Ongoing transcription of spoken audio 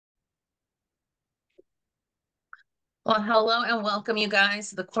Well, hello and welcome, you guys,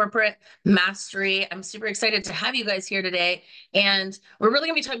 to the Corporate Mastery. I'm super excited to have you guys here today. And we're really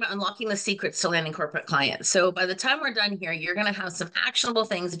going to be talking about unlocking the secrets to landing corporate clients. So, by the time we're done here, you're going to have some actionable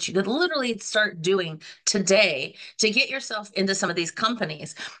things that you could literally start doing today to get yourself into some of these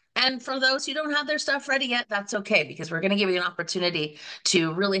companies. And for those who don't have their stuff ready yet, that's okay, because we're going to give you an opportunity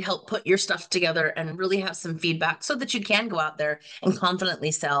to really help put your stuff together and really have some feedback so that you can go out there and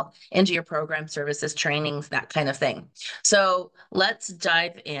confidently sell into your program, services, trainings, that kind of thing. So let's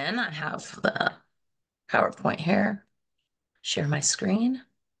dive in. I have the PowerPoint here. Share my screen.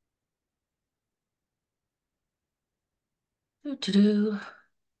 Doo-doo-doo.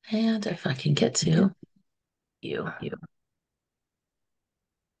 And if I can get to you,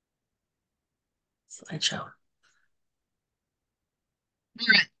 slideshow. All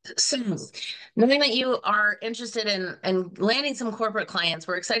right. So, knowing that you are interested in landing some corporate clients,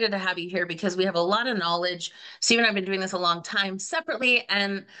 we're excited to have you here because we have a lot of knowledge. Steve and I have been doing this a long time separately,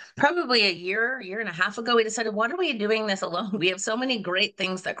 and probably a year and a half ago, we decided, what are we doing this alone? We have so many great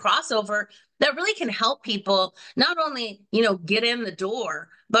things that cross over that really can help people not only, get in the door,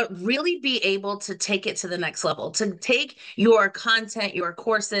 but really be able to take it to the next level, to take your content, your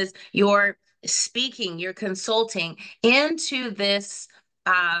courses, your speaking, your consulting into this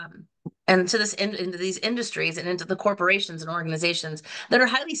and to into these industries and into the corporations and organizations that are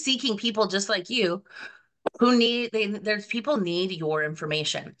highly seeking people just like you who there's people need your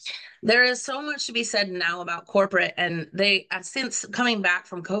information. There is so much to be said now about corporate, and they since coming back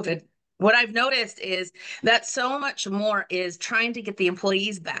from COVID, what I've noticed is that so much more is trying to get the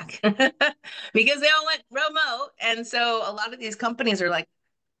employees back because they all went remote. And so a lot of these companies are like,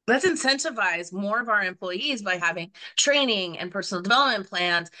 let's incentivize more of our employees by having training and personal development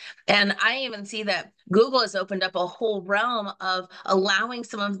plans. And I even see that Google has opened up a whole realm of allowing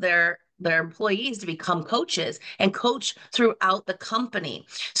some of their employees to become coaches and coach throughout the company.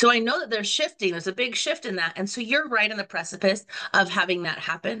 So I know that they're shifting. There's a big shift in that. And so you're right on the precipice of having that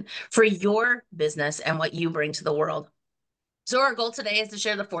happen for your business and what you bring to the world. So our goal today is to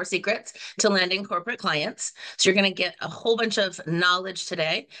share the 4 secrets to landing corporate clients. So you're going to get a whole bunch of knowledge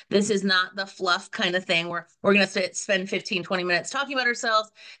today. This is not the fluff kind of thing where we're going to spend 15, 20 minutes talking about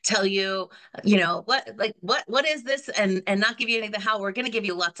ourselves, tell you, what is this, and not give you any of the how. We're going to give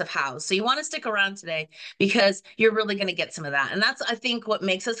you lots of hows. So you want to stick around today because you're really going to get some of that. And that's, I think, what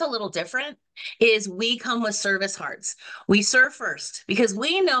makes us a little different is we come with service hearts. We serve first because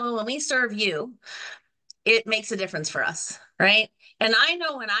we know when we serve you, it makes a difference for us, right? And I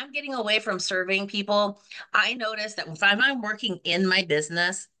know when I'm getting away from serving people, I notice that if I'm working in my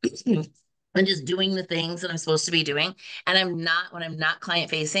business and just doing the things that I'm supposed to be doing, and when I'm not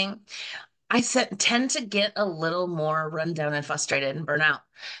client facing, tend to get a little more run down and frustrated and burn out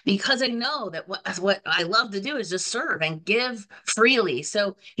because I know that what I love to do is just serve and give freely.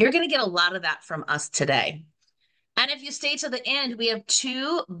 So you're going to get a lot of that from us today. And if you stay to the end, we have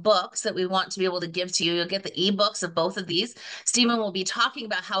 2 books that we want to be able to give to you. You'll get the ebooks of both of these. Stephen will be talking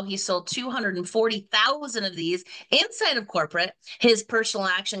about how he sold 240,000 of these inside of corporate, his personal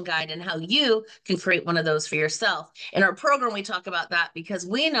action guide, and how you can create one of those for yourself. In our program, we talk about that because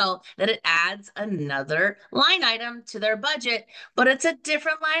we know that it adds another line item to their budget, but it's a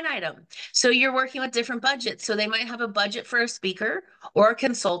different line item. So you're working with different budgets. So they might have a budget for a speaker or a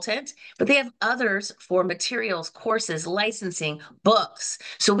consultant, but they have others for materials, courses, licensing, books.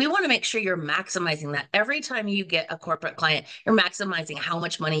 So we want to make sure you're maximizing that. Every time you get a corporate client, you're maximizing how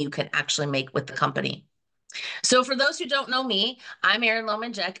much money you can actually make with the company. So for those who don't know me, I'm Erin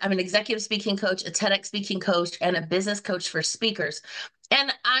Loman Jeck. I'm an executive speaking coach, a TEDx speaking coach, and a business coach for speakers.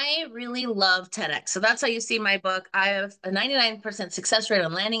 And I really love TEDx. So that's how you see my book. I have a 99% success rate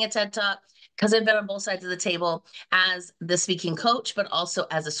on landing a TED Talk because I've been on both sides of the table as the speaking coach, but also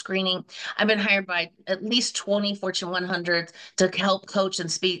as a screening. I've been hired by at least 20 Fortune 100s to help coach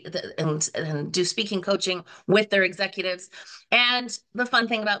and speak and do speaking coaching with their executives. And the fun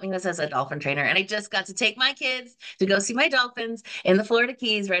thing about me was as a dolphin trainer, and I just got to take my kids to go see my dolphins in the Florida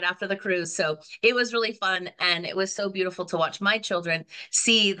Keys right after the cruise. So it was really fun, and it was so beautiful to watch my children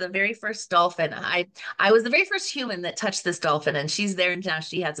see the very first dolphin. I was the very first human that touched this dolphin, and she's there and now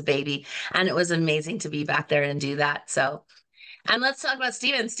she has a baby, and it was amazing to be back there and do that. So, and let's talk about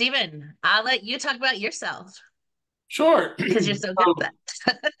Steven. Steven, I'll let you talk about yourself Sure. because you're so good at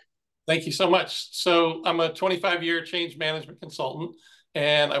that. Thank you so much. So I'm a 25-year change management consultant,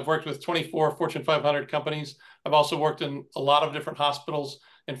 and I've worked with 24 Fortune 500 companies. I've also worked in a lot of different hospitals.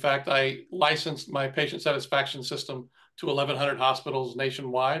 In fact, I licensed my patient satisfaction system to 1,100 hospitals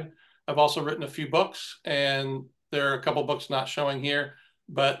nationwide. I've also written a few books, and there are a couple books not showing here.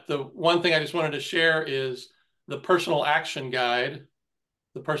 But the one thing I just wanted to share is the personal action guide.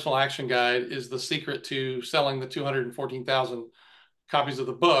 The personal action guide is the secret to selling the 214,000 copies of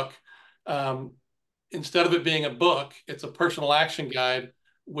the book. Instead of it being a book, it's a personal action guide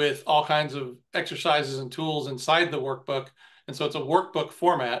with all kinds of exercises and tools inside the workbook. And so it's a workbook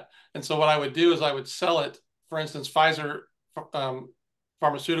format. And so what I would do is I would sell it. For instance, Pfizer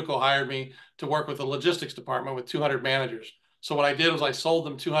Pharmaceutical hired me to work with the logistics department with 200 managers. So what I did was I sold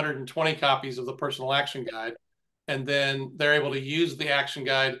them 220 copies of the personal action guide. And then they're able to use the action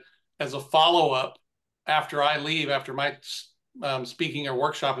guide as a follow-up after I leave, after my speaking or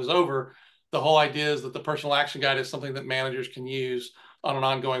workshop is over. The whole idea is that the personal action guide is something that managers can use on an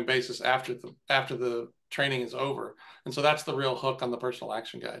ongoing basis after the training is over. And so that's the real hook on the personal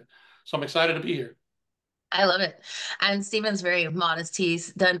action guide. So I'm excited to be here. I love it. And Steven's very modest.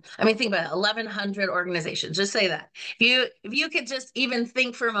 He's done, I mean, think about it, 1,100 organizations. Just say that. If you could just even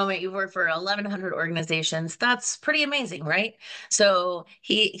think for a moment, you've worked for 1,100 organizations, that's pretty amazing, right? So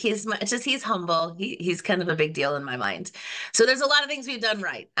he's just, he's humble. He's kind of a big deal in my mind. So there's a lot of things we've done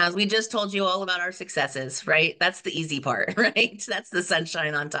right. As we just told you all about our successes, right? That's the easy part, right? That's the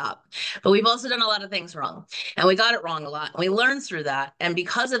sunshine on top. But we've also done a lot of things wrong, and we got it wrong a lot. We learned through that. And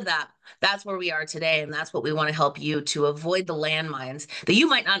because of that, that's where we are today. And that's what we want to help you to avoid the landmines that you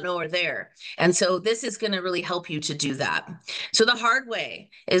might not know are there. And so this is going to really help you to do that. So the hard way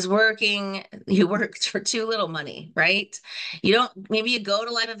is you work for too little money, right? Maybe you go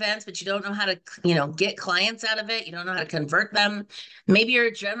to live events, but you don't know how to, get clients out of it. You don't know how to convert them. Maybe you're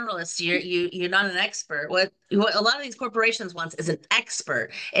a generalist. You're not an expert. What a lot of these corporations want is an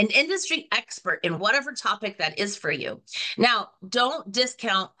expert, an industry expert in whatever topic that is for you. Now, don't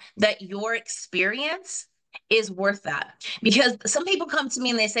discount that your experience is worth that, because some people come to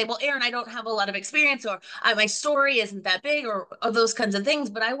me and they say, well, Erin, I don't have a lot of experience, or my story isn't that big, or those kinds of things.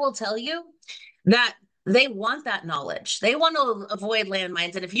 But I will tell you that they want that knowledge. They want to avoid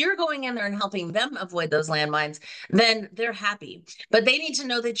landmines. And if you're going in there and helping them avoid those landmines, then they're happy. But they need to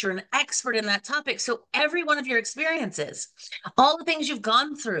know that you're an expert in that topic. So every one of your experiences, all the things you've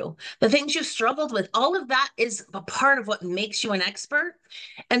gone through, the things you've struggled with, all of that is a part of what makes you an expert.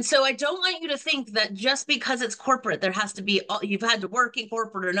 And so I don't want you to think that just because it's corporate, there has to be, you've had to work in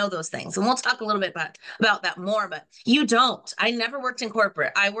corporate or know those things. And we'll talk a little bit about that more, but you don't. I never worked in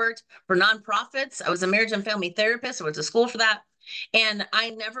corporate. I worked for nonprofits. I was a marriage and family therapist. I went to school for that. And I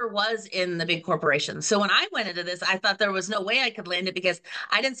never was in the big corporations. So when I went into this, I thought there was no way I could land it because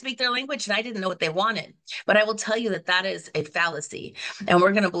I didn't speak their language and I didn't know what they wanted. But I will tell you that that is a fallacy. And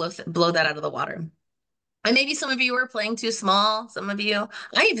we're going to blow that out of the water. And maybe some of you are playing too small. Some of you,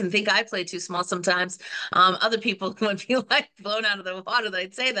 I even think I play too small sometimes. Other people would be like blown out of the water that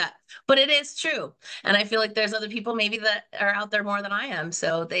I'd say that, but it is true. And I feel like there's other people maybe that are out there more than I am.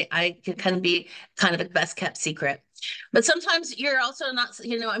 So I can kind of be kind of a best kept secret. But sometimes you're also not,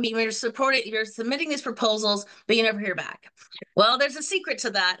 I mean, you're submitting these proposals, but you never hear back. Well, there's a secret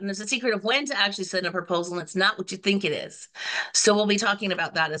to that. And there's a secret of when to actually send a proposal. And it's not what you think it is. So we'll be talking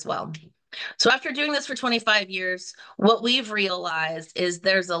about that as well. So after doing this for 25 years, what we've realized is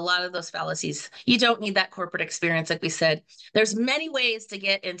there's a lot of those fallacies. You don't need that corporate experience, like we said. There's many ways to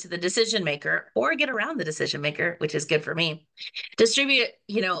get into the decision maker or get around the decision maker, which is good for me. Distribute,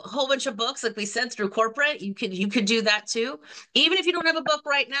 a whole bunch of books, like we said, through corporate. You could do that too, even if you don't have a book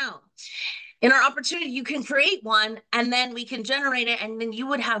right now. In our opportunity, you can create one and then we can generate it. And then you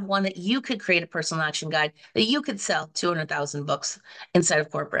would have one that you could create a personal action guide that you could sell 200,000 books inside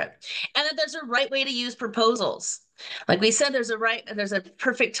of corporate. And that there's a right way to use proposals. Like we said, there's a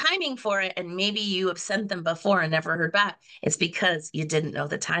perfect timing for it. And maybe you have sent them before and never heard back. It's because you didn't know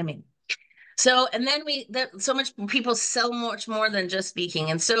the timing. So, and then so much people sell much more than just speaking.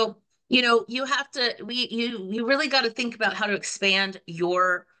 And so, you have to, you really got to think about how to expand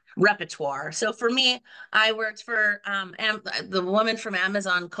your repertoire. So for me, I worked for the woman from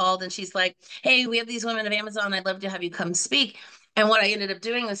Amazon called and she's like, hey, we have these women of Amazon. I'd love to have you come speak. And what I ended up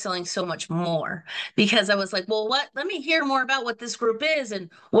doing was selling so much more because I was like, well, let me hear more about what this group is and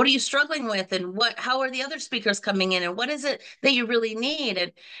what are you struggling with and how are the other speakers coming in and what is it that you really need?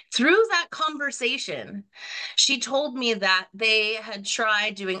 And through that conversation, she told me that they had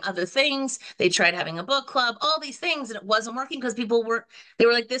tried doing other things. They tried having a book club, all these things, and it wasn't working because they were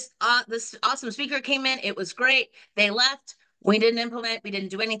like, this awesome speaker came in. It was great. They left. We didn't implement. We didn't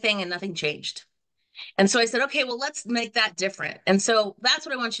do anything and nothing changed. And so I said, okay, well, let's make that different. And so that's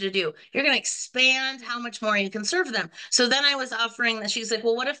what I want you to do. You're going to expand how much more you can serve them. So then I was offering that. She's like,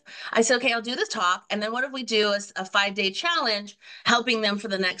 well, what if I said, okay, I'll do the talk. And then what if we do a 5-day challenge, helping them for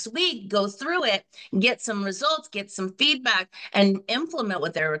the next week, go through it, get some results, get some feedback, and implement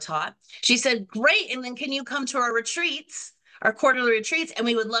what they were taught. She said, great. And then can you come to our retreats? Our quarterly retreats, and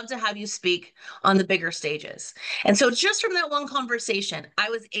we would love to have you speak on the bigger stages. And so just from that one conversation, I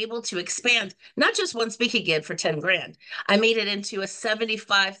was able to expand not just one speaking gig for 10 grand. I made it into a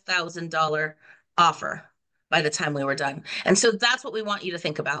 $75,000 offer by the time we were done. And so that's what we want you to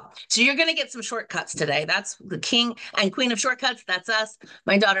think about. So you're going to get some shortcuts today. That's the king and queen of shortcuts. That's us.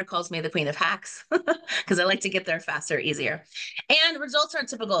 My daughter calls me the queen of hacks because I like to get there faster, easier. And results are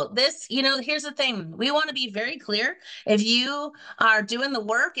typical. This, here's the thing. We want to be very clear. If you are doing the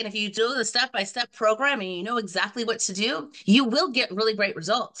work and if you do the step-by-step program and you know exactly what to do, you will get really great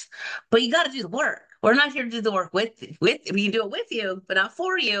results. But you got to do the work. We're not here to do the work with we can do it with you, but not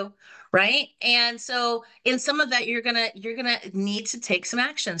for you, right? And so in some of that, you're gonna need to take some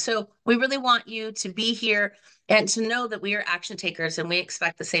action. So we really want you to be here and to know that we are action takers and we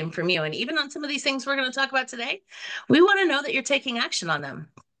expect the same from you. And even on some of these things we're going to talk about today, we want to know that you're taking action on them.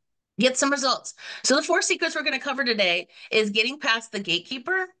 Get some results. So the 4 secrets we're going to cover today is getting past the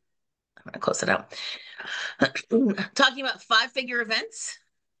gatekeeper. I'm going to close it out. Talking about 5-figure events,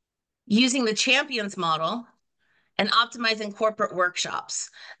 using the champions model, and optimizing corporate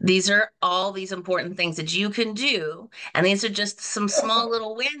workshops. These are all these important things that you can do. And these are just some small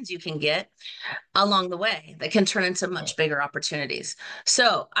little wins you can get along the way that can turn into much bigger opportunities.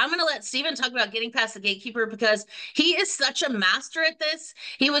 So I'm going to let Steven talk about getting past the gatekeeper because he is such a master at this.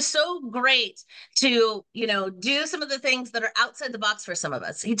 He was so great to, do some of the things that are outside the box for some of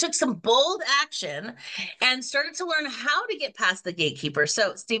us. He took some bold action and started to learn how to get past the gatekeeper.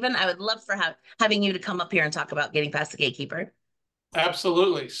 So Steven, I would love for having you to come up here and talk about getting past the gatekeeper.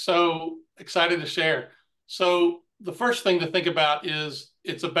 Absolutely. So excited to share. So the first thing to think about is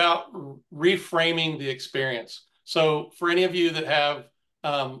it's about reframing the experience. So for any of you that have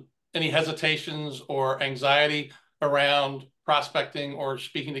any hesitations or anxiety around prospecting or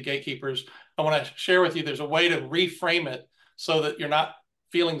speaking to gatekeepers, I want to share with you there's a way to reframe it so that you're not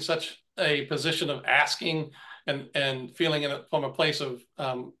feeling such a position of asking and feeling from a place of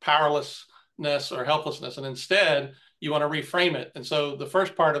powerlessness or helplessness. And instead, you want to reframe it. And so the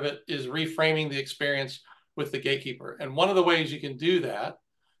first part of it is reframing the experience with the gatekeeper. And one of the ways you can do that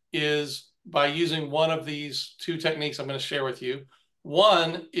is by using one of these 2 techniques I'm going to share with you.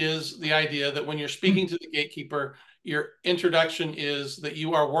 One is the idea that when you're speaking to the gatekeeper, your introduction is that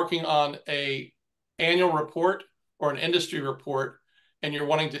you are working on an annual report or an industry report, and you're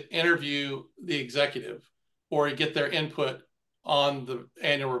wanting to interview the executive or get their input on the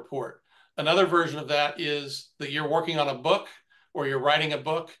annual report. Another version of that is that you're working on a book or you're writing a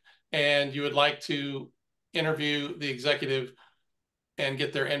book and you would like to interview the executive and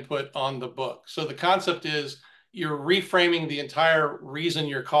get their input on the book. So the concept is you're reframing the entire reason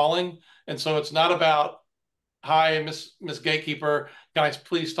you're calling. And so it's not about, hi, Miss Gatekeeper, can I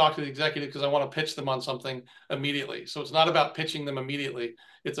please talk to the executive because I want to pitch them on something immediately. So it's not about pitching them immediately.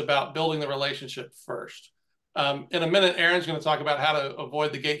 It's about building the relationship first. In a minute, Erin's going to talk about how to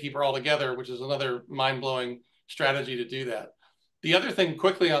avoid the gatekeeper altogether, which is another mind-blowing strategy to do that. The other thing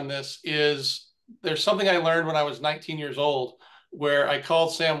quickly on this is there's something I learned when I was 19 years old where I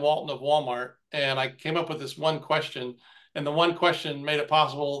called Sam Walton of Walmart and I came up with this one question. And the one question made it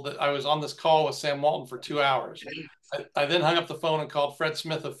possible that I was on this call with Sam Walton for 2 hours. I then hung up the phone and called Fred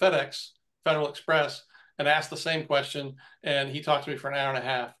Smith of FedEx, Federal Express, and asked the same question. And he talked to me for an hour and a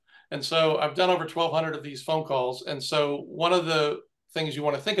half. And so I've done over 1,200 of these phone calls. And so one of the things you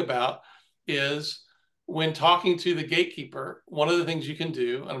want to think about is when talking to the gatekeeper, one of the things you can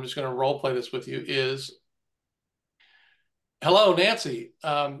do, and I'm just going to role play this with you, is, hello, Nancy.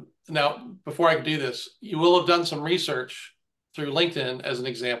 Now, before I do this, you will have done some research through LinkedIn as an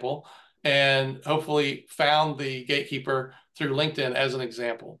example, and hopefully found the gatekeeper through LinkedIn as an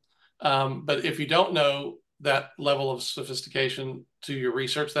example. But if you don't know that level of sophistication to your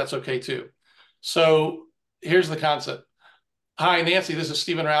research, that's okay too. So here's the concept. Hi, Nancy, this is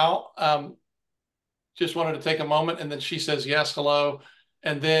Steven Rowell. Just wanted to take a moment. And then she says, yes, hello.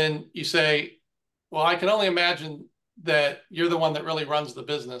 And then you say, well, I can only imagine that you're the one that really runs the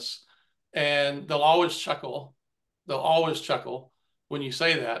business. And they'll always chuckle. They'll always chuckle when you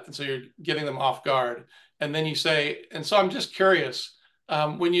say that. And so you're getting them off guard. And then you say, and so I'm just curious,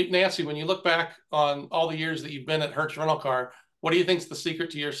 Nancy, when you look back on all the years that you've been at Hertz Rental Car, what do you think is the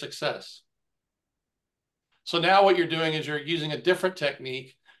secret to your success? So now what you're doing is you're using a different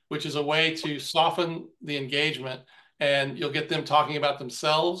technique which is a way to soften the engagement, and you'll get them talking about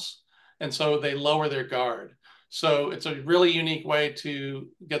themselves. And so they lower their guard. So it's a really unique way to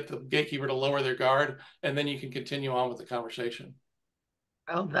get the gatekeeper to lower their guard, and then you can continue on with the conversation.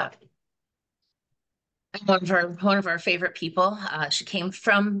 Oh, that one of our favorite people.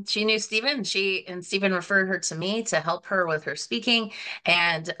 She knew Steven. And Steven referred her to me to help her with her speaking.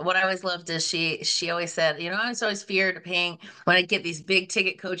 And what I always loved is she always said, I was always feared paying when I get these big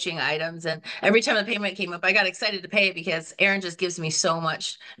ticket coaching items. And every time the payment came up, I got excited to pay it because Erin just gives me so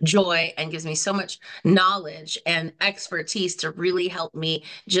much joy and gives me so much knowledge and expertise to really help me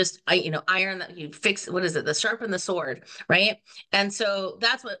iron that you fix, what is it, the sharpen the sword, right? And so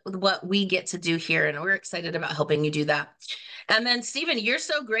that's what we get to do here. And we're excited about helping you do that. And then, Steven, you're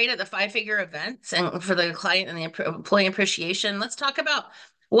so great at the 5-figure events and for the client and the employee appreciation. Let's talk about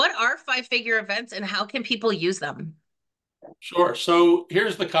what are 5-figure events and how can people use them? Sure. So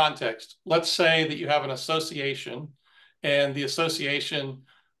here's the context. Let's say that you have an association, and the association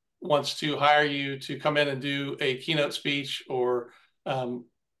wants to hire you to come in and do a keynote speech or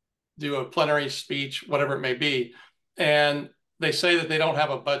do a plenary speech, whatever it may be. And they say that they don't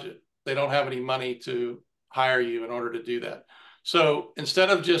have a budget. They don't have any money to hire you in order to do that. So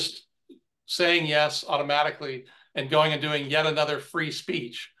instead of just saying yes automatically and going and doing yet another free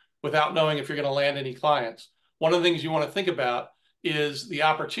speech without knowing if you're going to land any clients, one of the things you want to think about is the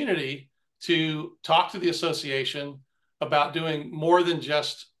opportunity to talk to the association about doing more than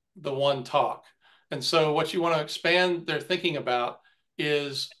just the one talk. And so what you want to expand their thinking about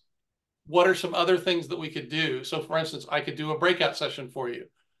is, what are some other things that we could do? So for instance, I could do a breakout session for you.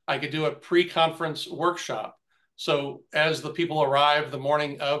 I could do a pre-conference workshop. So as the people arrive the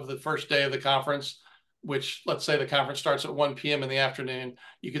morning of the first day of the conference, which let's say the conference starts at 1 p.m. in the afternoon,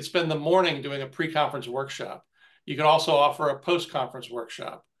 you could spend the morning doing a pre-conference workshop. You could also offer a post-conference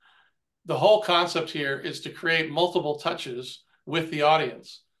workshop. The whole concept here is to create multiple touches with the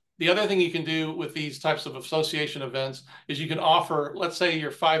audience. The other thing you can do with these types of association events is you can offer, let's say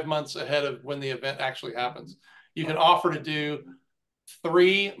you're 5 months ahead of when the event actually happens. You can offer to do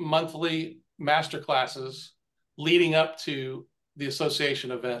 3 monthly masterclasses leading up to the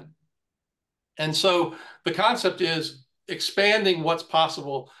association event. And so the concept is expanding what's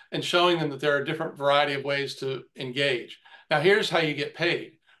possible and showing them that there are a different variety of ways to engage. Now, here's how you get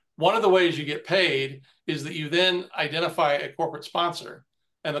paid. One of the ways you get paid is that you then identify a corporate sponsor,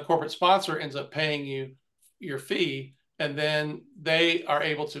 and the corporate sponsor ends up paying you your fee, and then they are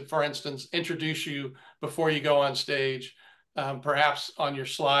able to, for instance, introduce you before you go on stage. Perhaps on your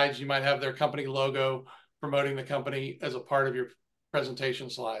slides, you might have their company logo promoting the company as a part of your presentation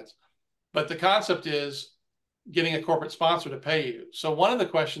slides. But the concept is getting a corporate sponsor to pay you. So one of the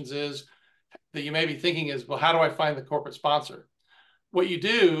questions is that you may be thinking is, well, how do I find the corporate sponsor? What you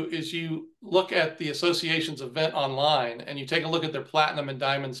do is you look at the association's event online and you take a look at their platinum and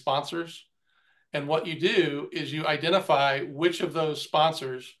diamond sponsors. And what you do is you identify which of those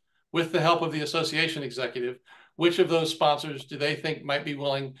sponsors, with the help of the association executive, which of those sponsors do they think might be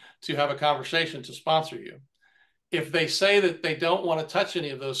willing to have a conversation to sponsor you. If they say that they don't want to touch any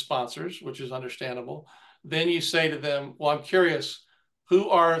of those sponsors, which is understandable, then you say to them, well, I'm curious, who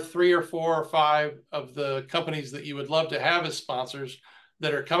are 3 or 4 or 5 of the companies that you would love to have as sponsors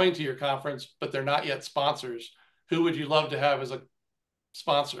that are coming to your conference, but they're not yet sponsors? Who would you love to have as a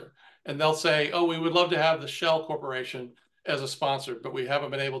sponsor? And they'll say, oh, we would love to have the Shell Corporation as a sponsor, but we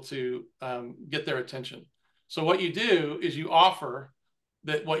haven't been able to get their attention. So what you do is you offer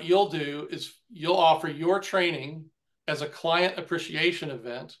that what you'll do is you'll offer your training as a client appreciation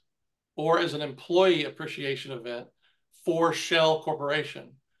event or as an employee appreciation event for Shell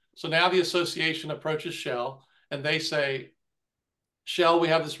Corporation. So now the association approaches Shell and they say, Shell, we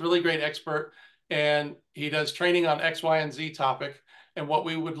have this really great expert and he does training on X, Y, and Z topic. And what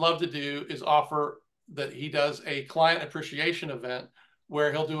we would love to do is offer that he does a client appreciation event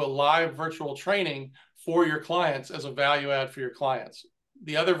where he'll do a live virtual training for your clients as a value add for your clients.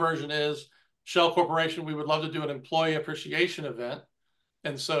 The other version is Shell Corporation, we would love to do an employee appreciation event.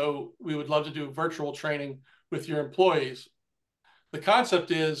 And so we would love to do virtual training with your employees. The concept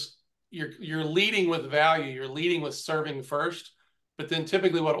is you're leading with value, you're leading with serving first, but then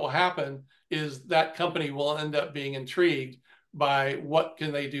typically what will happen is that company will end up being intrigued by what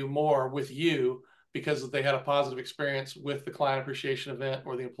can they do more with you because they had a positive experience with the client appreciation event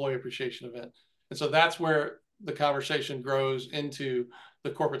or the employee appreciation event. And so that's where the conversation grows into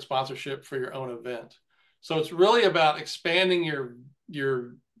the corporate sponsorship for your own event. So it's really about expanding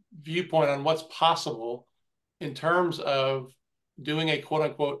your viewpoint on what's possible in terms of doing a quote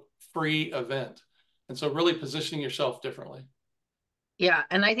unquote free event. And so really positioning yourself differently. Yeah,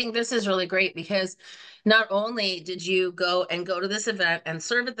 and I think this is really great because not only did you go to this event and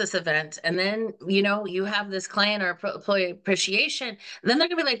serve at this event, and then you have this client or employee appreciation, then they're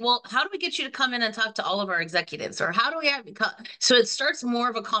gonna be like, well, how do we get you to come in and talk to all of our executives, or how do we have so it starts more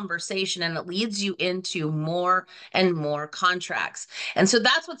of a conversation and it leads you into more and more contracts. And so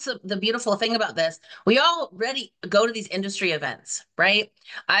that's what's the beautiful thing about this. We already go to these industry events, right?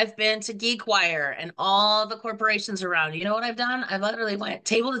 I've been to GeekWire and all the corporations around. You know what I've done? I've literally went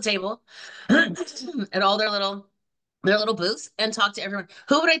table to table at all their little booths and talked to everyone.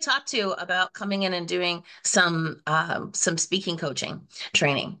 Who would I talk to about coming in and doing some speaking coaching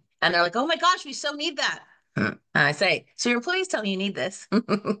training? And they're like, "Oh my gosh, we so need that." And I say, "So your employees tell me you need this."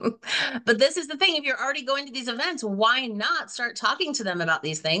 But this is the thing: if you're already going to these events, why not start talking to them about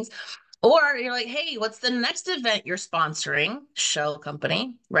these things? Or you're like, hey, what's the next event you're sponsoring? Shell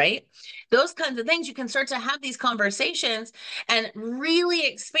company, right? Those kinds of things. You can start to have these conversations and really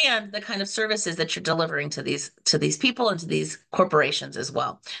expand the kind of services that you're delivering to these people and to these corporations as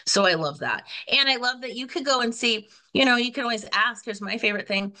well. So I love that. And I love that you could go and see, you can always ask, here's my favorite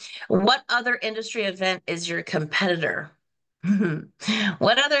thing. What other industry event is your competitor?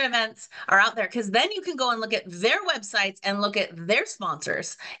 What other events are out there? Because then you can go and look at their websites and look at their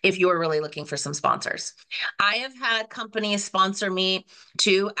sponsors if you are really looking for some sponsors. I have had companies sponsor me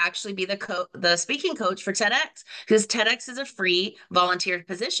to actually be the speaking coach for TEDx, because TEDx is a free volunteer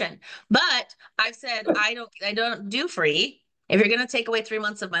position. But I've said I don't do free. If you're going to take away 3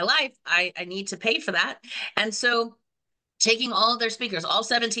 months of my life, I need to pay for that. And so taking all of their speakers, all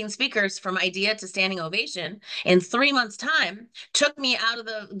 17 speakers from idea to standing ovation in 3 months' time took me out of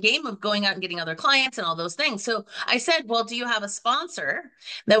the game of going out and getting other clients and all those things. So I said, well, do you have a sponsor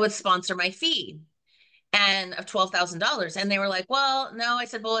that would sponsor my fee? And of $12,000. And they were like, well, no. I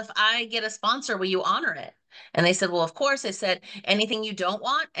said, well, if I get a sponsor, will you honor it? And they said, well, of course. I said, anything you don't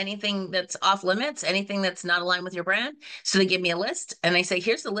want, anything that's off limits, anything that's not aligned with your brand. So they give me a list and they say,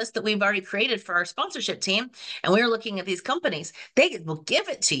 here's the list that we've already created for our sponsorship team. And we're looking at these companies. They will give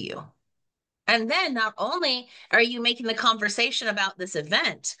it to you. And then not only are you making the conversation about this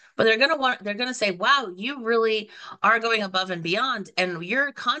event, but they're going to say, wow, you really are going above and beyond, and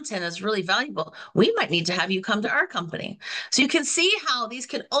your content is really valuable. We might need to have you come to our company. So you can see how these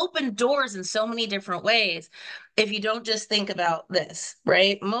can open doors in so many different ways if you don't just think about this,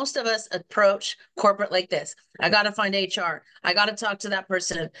 right? Most of us approach corporate like this. I got to find HR. I got to talk to that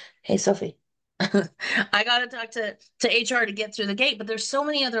person. Hey, Sophie. I got to talk to HR to get through the gate, but there's so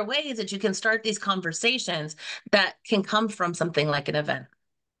many other ways that you can start these conversations that can come from something like an event.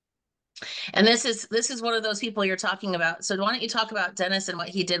 And this is one of those people you're talking about. So why don't you talk about Dennis and what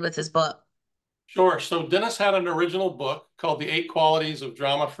he did with his book? Sure. So Dennis had an original book called The 8 Qualities of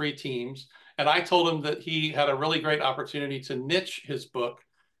Drama-Free Teams. And I told him that he had a really great opportunity to niche his book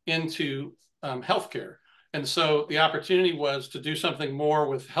into healthcare. And so the opportunity was to do something more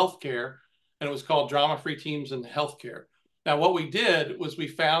with healthcare, and it was called Drama-Free Teams in Healthcare. Now, what we did was we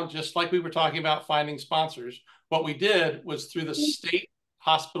found, just like we were talking about finding sponsors, what we did was through the state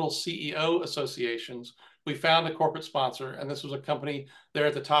hospital CEO associations, we found a corporate sponsor, and this was a company there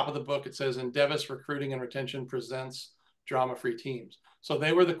at the top of the book. It says Endevis Recruiting and Retention presents Drama-Free Teams. So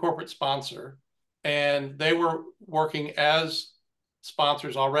they were the corporate sponsor, and they were working as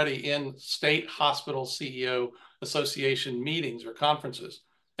sponsors already in state hospital CEO association meetings or conferences.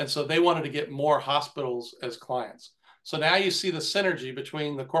 And so they wanted to get more hospitals as clients. So now you see the synergy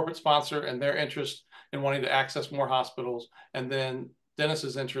between the corporate sponsor and their interest in wanting to access more hospitals, and then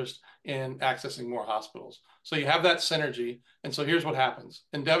Dennis's interest in accessing more hospitals. So you have that synergy. And so here's what happens.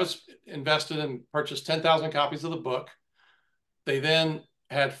 Endevis invested and purchased 10,000 copies of the book. They then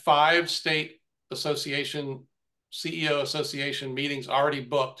had 5 state association, CEO association meetings already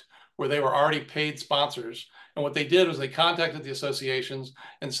booked where they were already paid sponsors. And what they did was they contacted the associations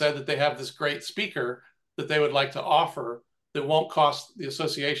and said that they have this great speaker that they would like to offer that won't cost the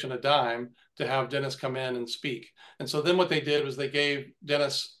association a dime to have Dennis come in and speak. And so then what they did was they gave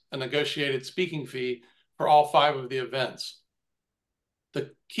Dennis a negotiated speaking fee for all 5 of the events.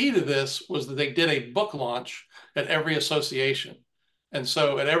 The key to this was that they did a book launch at every association. And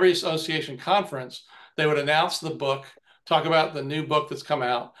so at every association conference, they would announce the book, talk about the new book that's come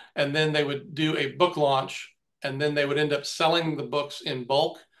out, and then they would do a book launch, and then they would end up selling the books in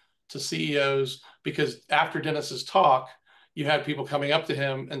bulk to CEOs, because after Dennis's talk, you had people coming up to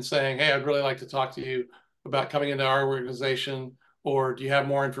him and saying, hey, I'd really like to talk to you about coming into our organization, or do you have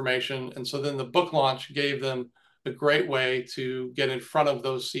more information? And so then the book launch gave them a great way to get in front of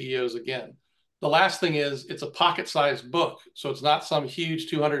those CEOs again. The last thing is it's a pocket-sized book. So it's not some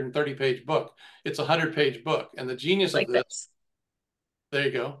huge 230-page book. It's a 100-page book. And the genius of Like this, this. There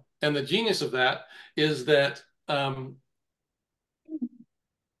you go. And the genius of that is that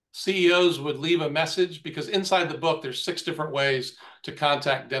CEOs would leave a message, because inside the book, there's 6 different ways to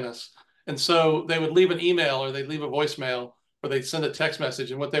contact Dennis. And so they would leave an email, or they'd leave a voicemail, or they'd send a text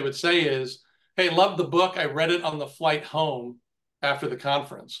message. And what they would say is, hey, love the book. I read it on the flight home after the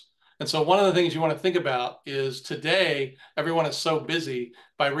conference. And so one of the things you want to think about is, today, everyone is so busy.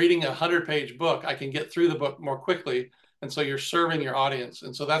 By reading a 100-page book, I can get through the book more quickly. And so you're serving your audience.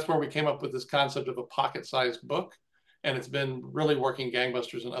 And so that's where we came up with this concept of a pocket-sized book. And it's been really working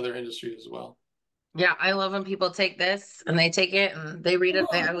gangbusters in other industries as well. Yeah, I love when people take this and they take it and they read it.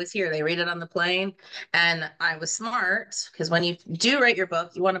 I always hear they read it on the plane. And I was smart, because when you do write your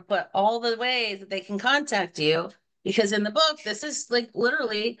book, you want to put all the ways that they can contact you. Because in the book, this is like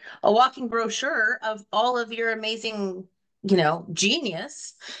literally a walking brochure of all of your amazing,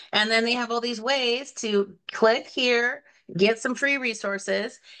 genius. And then they have all these ways to click here, get some free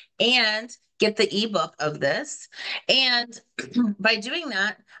resources, and get the ebook of this. And by doing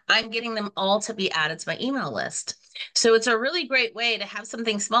that, I'm getting them all to be added to my email list. So it's a really great way to have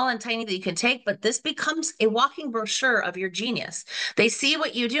something small and tiny that you can take, but this becomes a walking brochure of your genius. They see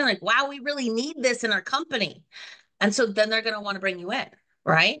what you do, like, wow, we really need this in our company. And so then they're going to want to bring you in,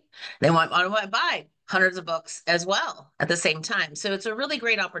 right? They want to buy hundreds of books as well at the same time. So it's a really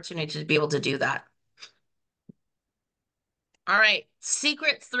great opportunity to be able to do that. All right,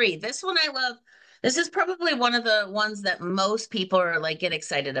 secret 3. This one I love. This is probably one of the ones that most people are like get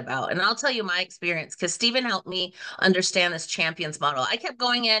excited about. And I'll tell you my experience, because Steven helped me understand this champions model. I kept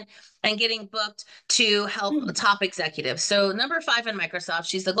going in and getting booked to help top executives. So number 5 in Microsoft,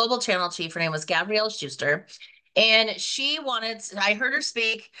 she's the global channel chief. Her name was Gabrielle Schuster. And she wanted, I heard her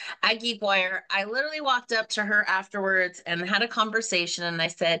speak at GeekWire. I literally walked up to her afterwards and had a conversation. And I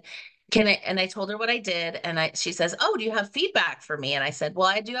said, can I, and I told her what I did. And she says, oh, do you have feedback for me? And I said, well,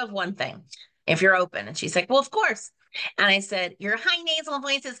 I do have one thing, if you're open. And she's like, well, of course. And I said, your high nasal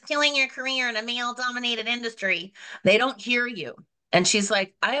voice is killing your career in a male dominated industry. They don't hear you. And she's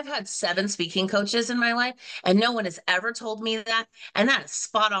like, I have had 7 speaking coaches in my life, and no one has ever told me that. And that is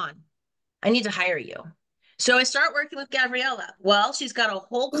spot on. I need to hire you. So I start working with Gabriella. Well, she's got a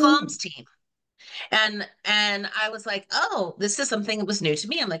whole comms team. And I was like, oh, this is something that was new to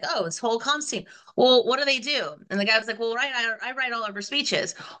me. I'm like, oh, this whole comms team. Well, what do they do? And the guy was like, well, right, I write all of her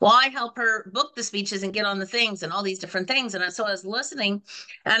speeches. Well, I help her book the speeches and get on the things and all these different things. And so I was listening,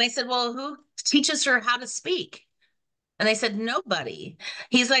 and I said, well, who teaches her how to speak? And they said, nobody.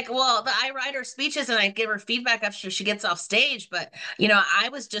 He's like, well, I write her speeches and I give her feedback after she gets off stage. But, I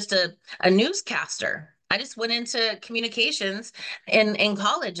was just a newscaster. I just went into communications in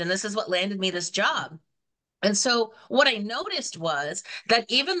college, and this is what landed me this job. And so what I noticed was that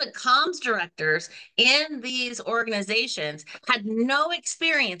even the comms directors in these organizations had no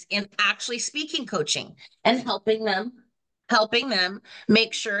experience in actually speaking coaching and helping them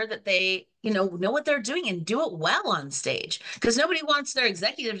make sure that they, know what they're doing and do it well on stage. Because nobody wants their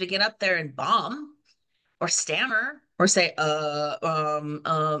executive to get up there and bomb or stammer or say,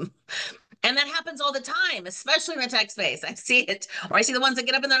 and that happens all the time, especially in the tech space. I see it, or I see the ones that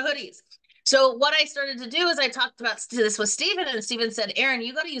get up in their hoodies. So what I started to do is I talked about this with Steven, and Steven said, Erin,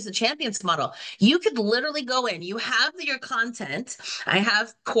 you got to use the champions model. You could literally go in, you have your content. I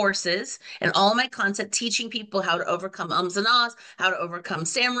have courses and all my content teaching people how to overcome ums and ahs, how to overcome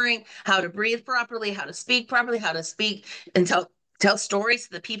stammering, how to breathe properly, how to speak properly, how to speak and tell stories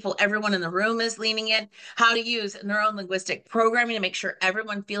to the people everyone in the room is leaning in, how to use neuro-linguistic programming to make sure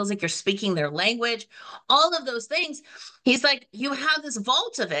everyone feels like you're speaking their language, all of those things. He's like, you have this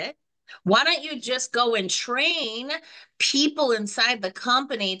vault of it. Why don't you just go and train people inside the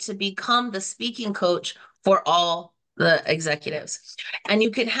company to become the speaking coach for all the executives? And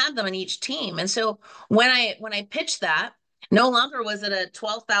you can have them on each team. And so when I pitched that, no longer was it a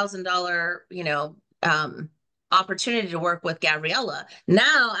 $12,000, opportunity to work with Gabriella.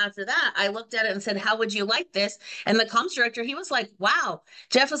 Now, after that, I looked at it and said, how would you like this? And the comms director, he was like, wow.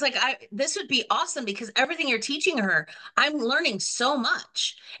 Jeff was like, this would be awesome, because everything you're teaching her, I'm learning so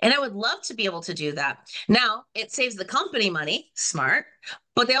much. And I would love to be able to do that. Now, it saves the company money, smart,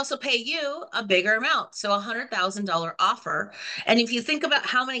 but they also pay you a bigger amount. So $100,000 offer. And if you think about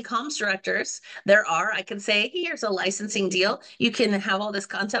how many comms directors there are, I can say, here's a licensing deal. You can have all this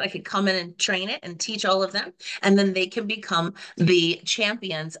content. I could come in and train it and teach all of them. And then they can become the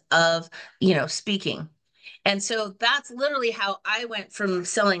champions of, speaking. And so that's literally how I went from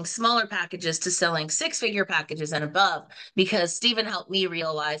selling smaller packages to selling six-figure packages and above, because Steven helped me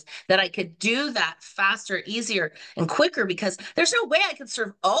realize that I could do that faster, easier, and quicker, because there's no way I could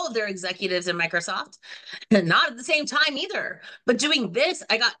serve all of their executives in Microsoft, and not at the same time either. But doing this,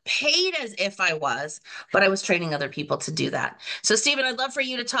 I got paid as if I was, but I was training other people to do that. So, Steven, I'd love for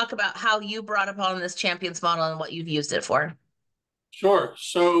you to talk about how you brought upon this champions model and what you've used it for. Sure.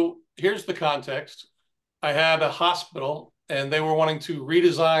 So here's the context. I had a hospital and they were wanting to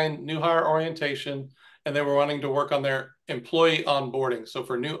redesign new hire orientation, and they were wanting to work on their employee onboarding. So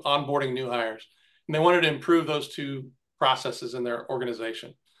for new onboarding new hires, and they wanted to improve those two processes in their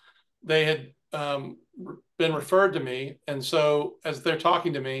organization. They had been referred to me. And so as they're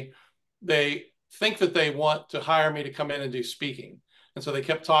talking to me, they think that they want to hire me to come in and do speaking. And so they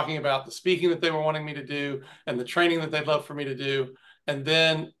kept talking about the speaking that they were wanting me to do and the training that they'd love for me to do. And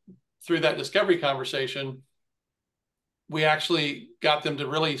then through that discovery conversation, we actually got them to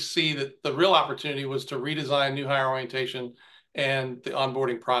really see that the real opportunity was to redesign new hire orientation and the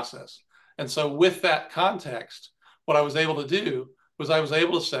onboarding process. And so with that context, what I was able to do was I was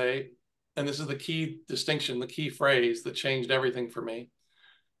able to say, and this is the key distinction, the key phrase that changed everything for me.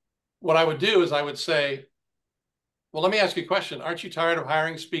 What I would do is I would say, well, let me ask you a question. Aren't you tired of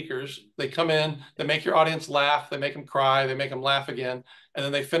hiring speakers? They come in, they make your audience laugh, they make them cry, they make them laugh again, and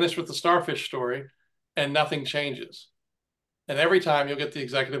then they finish with the starfish story and nothing changes. And every time you'll get the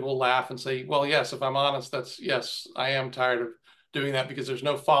executive will laugh and say, well, yes, if I'm honest, yes, I am tired of doing that, because there's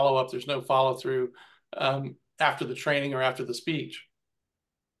no follow-up, there's no follow-through after the training or after the speech.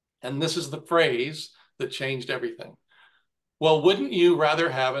 And this is the phrase that changed everything. Well, wouldn't you rather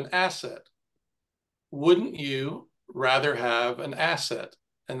have an asset? Wouldn't you rather have an asset?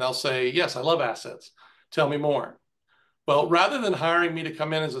 And they'll say, yes, I love assets. Tell me more. Well, rather than hiring me to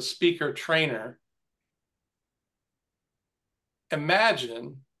come in as a speaker trainer,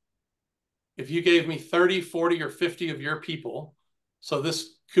 imagine if you gave me 30, 40, or 50 of your people. So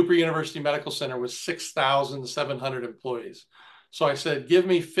this Cooper University Medical Center was 6,700 employees. So I said, give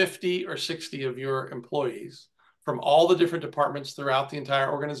me 50 or 60 of your employees from all the different departments throughout the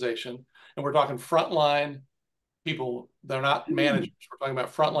entire organization. And we're talking frontline people. They're not managers. We're talking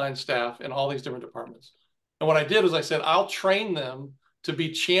about frontline staff in all these different departments. And what I did was I said, I'll train them to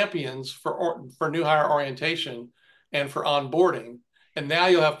be champions for new hire orientation and for onboarding. And now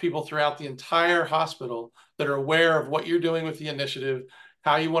you'll have people throughout the entire hospital that are aware of what you're doing with the initiative,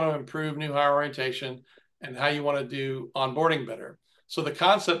 how you want to improve new hire orientation, and how you want to do onboarding better. So the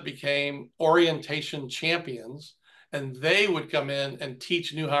concept became orientation champions, and they would come in and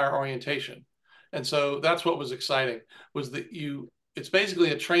teach new hire orientation. And so that's what was exciting, was that it's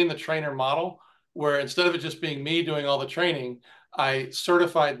basically a train the trainer model, where instead of it just being me doing all the training, I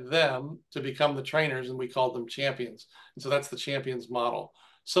certified them to become the trainers, and we called them champions. And so that's the champions model.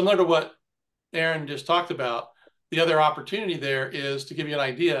 Similar to what Erin just talked about, the other opportunity there is, to give you an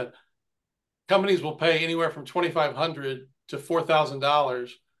idea, companies will pay anywhere from $2,500 to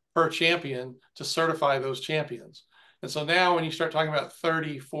 $4,000 per champion to certify those champions. And so now when you start talking about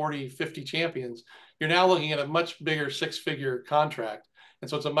 30, 40, 50 champions, you're now looking at a much bigger six-figure contract. And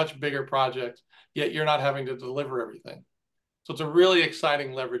so it's a much bigger project, yet you're not having to deliver everything. So it's a really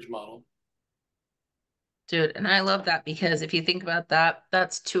exciting leverage model. Dude, and I love that, because if you think about that,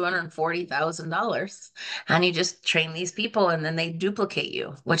 that's $240,000. And you just train these people and then they duplicate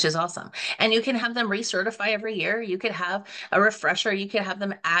you, which is awesome. And you can have them recertify every year. You could have a refresher. You could have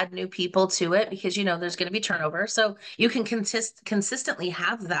them add new people to it, because there's going to be turnover. So you can consistently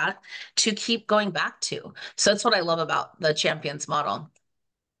have that to keep going back to. So that's what I love about the champions model.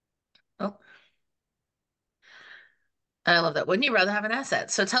 Oh. I love that. Wouldn't you rather have an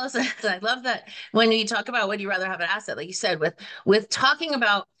asset? So tell us, I love that when you talk about would you rather have an asset, like you said, with talking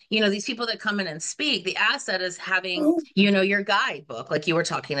about, these people that come in and speak, the asset is having, your guidebook, like you were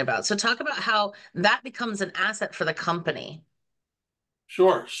talking about. So talk about how that becomes an asset for the company.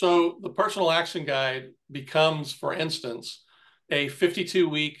 Sure. So the personal action guide becomes, for instance, a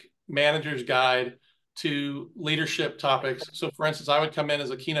 52-week manager's guide to leadership topics. So for instance, I would come in as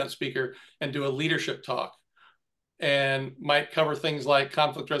a keynote speaker and do a leadership talk, and might cover things like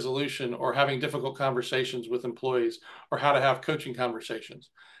conflict resolution, or having difficult conversations with employees, or how to have coaching conversations.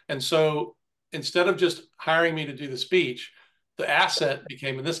 And so instead of just hiring me to do the speech, the asset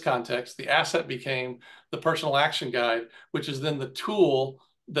became, in this context, the asset became the personal action guide, which is then the tool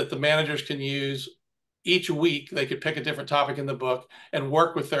that the managers can use each week. They could pick a different topic in the book and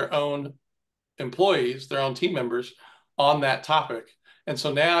work with their own employees, their own team members, on that topic. And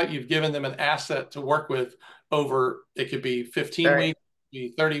so now you've given them an asset to work with over, it could be 15 weeks, it could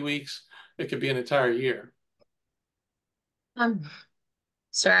be 30 weeks, it could be an entire year. Um,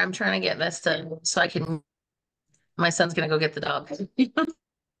 sorry, I'm trying to get this to so I can. My son's gonna go get the dog.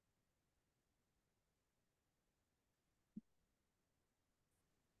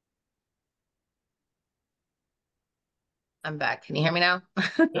 I'm back. Can you hear me now?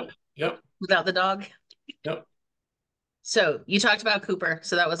 Yep. Yep. Without the dog. Yep. So you talked about Cooper,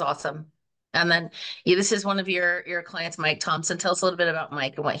 so that was awesome. And then this is one of your clients, Mike Thompson. Tell us a little bit about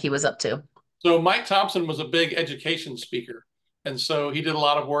Mike and what he was up to. So Mike Thompson was a big education speaker. And so he did a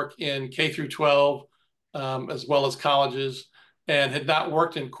lot of work in K through 12, as well as colleges, and had not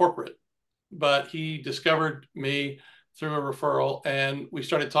worked in corporate. But he discovered me through a referral, and we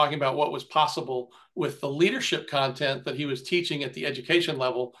started talking about what was possible with the leadership content that he was teaching at the education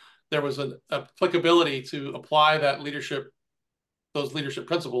level. There was an applicability to apply those leadership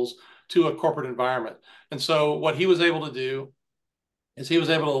principles to a corporate environment. And so what he was able to do is he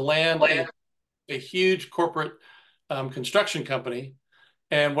was able to land a huge corporate construction company.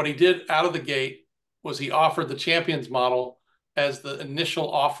 And what he did out of the gate was he offered the champions model as the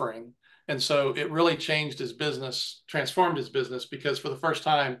initial offering. And so it really changed his business, transformed his business, because for the first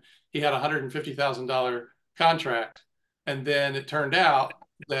time, he had a $150,000 contract. And then it turned out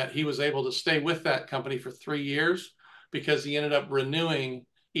that he was able to stay with that company for 3 years because he ended up renewing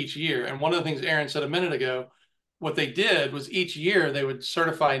each year. And one of the things Erin said a minute ago, what they did was each year they would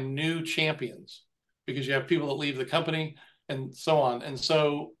certify new champions because you have people that leave the company and so on. And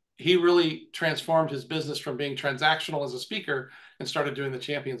so he really transformed his business from being transactional as a speaker and started doing the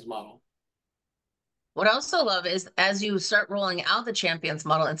champions model. What I also love is as you start rolling out the champions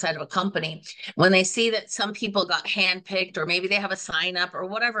model inside of a company, when they see that some people got handpicked or maybe they have a sign up or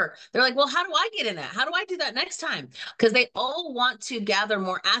whatever, they're like, well, how do I get in that? How do I do that next time? Because they all want to gather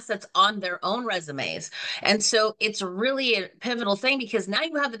more assets on their own resumes. And so it's really a pivotal thing because now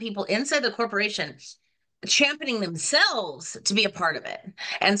you have the people inside the corporation championing themselves to be a part of it.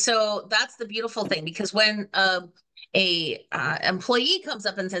 And so that's the beautiful thing because when a employee comes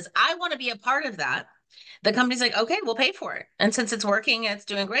up and says, I want to be a part of that, the company's like, okay, we'll pay for it. And since it's working and it's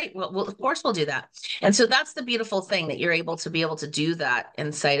doing great, well, of course we'll do that. And so that's the beautiful thing that you're able to do that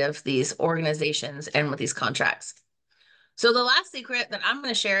inside of these organizations and with these contracts. So the last secret that I'm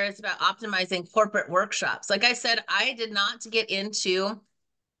going to share is about optimizing corporate workshops. Like I said, I did not get into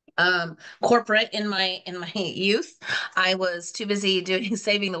corporate in my youth. I was too busy doing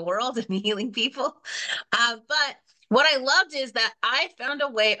saving the world and healing people. But what I loved is that I found a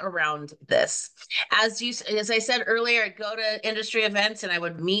way around this. As I said earlier, I'd go to industry events and I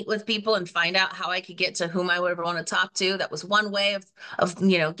would meet with people and find out how I could get to whom I would ever want to talk to. That was one way of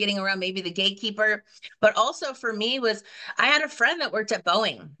getting around maybe the gatekeeper. But also for me was I had a friend that worked at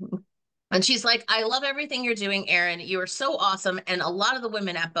Boeing. And she's like, I love everything you're doing, Erin. You are so awesome. And a lot of the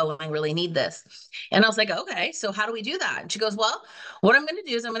women at Boeing really need this. And I was like, okay, so how do we do that? And she goes, well, what I'm going to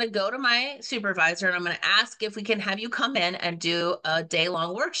do is I'm going to go to my supervisor and I'm going to ask if we can have you come in and do a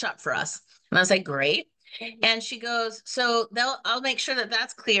day-long workshop for us. And I was like, great. And she goes, so I'll make sure that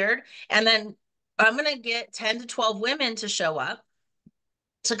that's cleared. And then I'm going to get 10 to 12 women to show up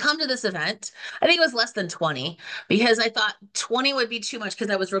to come to this event. I think it was less than 20 because I thought 20 would be too much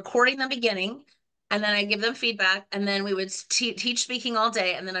because I was recording the beginning and then I give them feedback and then we would teach speaking all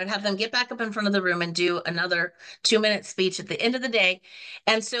day and then I'd have them get back up in front of the room and do another 2-minute speech at the end of the day.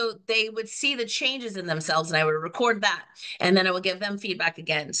 And so they would see the changes in themselves and I would record that and then I would give them feedback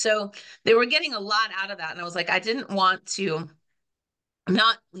again. So they were getting a lot out of that. And I was like, I didn't want to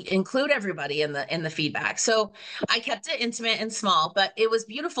not include everybody in the feedback. So I kept it intimate and small, but it was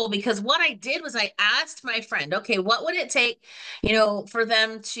beautiful because what I did was I asked my friend, okay, what would it take, for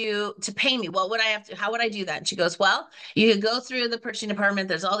them to pay me? What would I have to, how would I do that? And she goes, well, you could go through the purchasing department.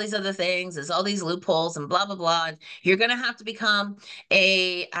 There's all these other things. There's all these loopholes and blah, blah, blah. And you're going to have to become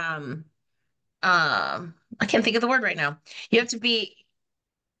a, I can't think of the word right now. You have to be,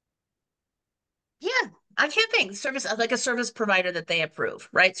 yeah, I can't think. Service like a service provider that they approve,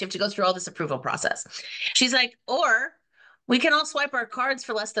 right? So you have to go through all this approval process. She's like, or we can all swipe our cards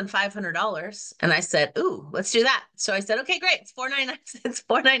for less than $500. And I said, ooh, let's do that. So I said, okay, great. It's 499. It's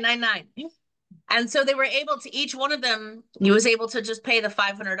 4999. And so they were able to, each one of them, he was able to just pay the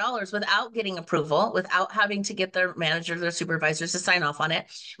 $500 without getting approval, without having to get their manager, their supervisors to sign off on it.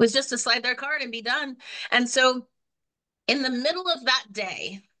 It was just to slide their card and be done. And so in the middle of that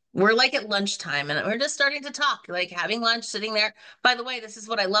day, we're like at lunchtime and we're just starting to talk, like having lunch, sitting there. By the way, this is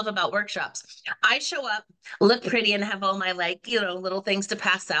what I love about workshops. I show up, look pretty, and have all my little things to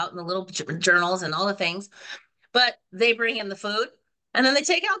pass out and the little journals and all the things. But they bring in the food, And then they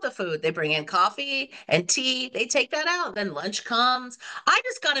take out the food. They bring in coffee and tea. They take that out. Then lunch comes. I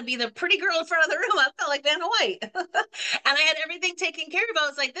just got to be the pretty girl in front of the room. I felt like Vanna White. And I had everything taken care of. I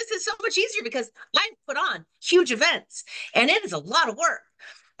was like, this is so much easier because I put on huge events and it is a lot of work.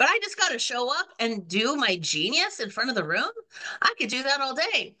 But I just got to show up and do my genius in front of the room. I could do that all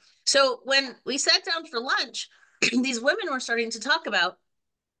day. So when we sat down for lunch, these women were starting to talk about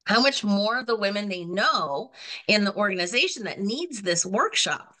how much more of the women they know in the organization that needs this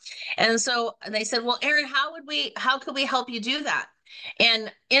workshop. And so they said, well, Erin, how could we help you do that?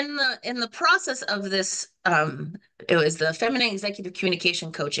 And in the process of this, it was the feminine executive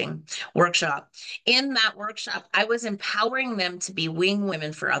communication coaching workshop. In that workshop, I was empowering them to be wing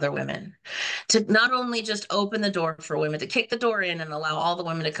women for other women, to not only just open the door for women, to kick the door in and allow all the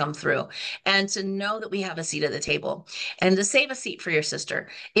women to come through, and to know that we have a seat at the table, and to save a seat for your sister.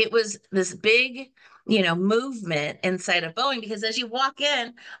 It was this big, movement inside of Boeing, because as you walk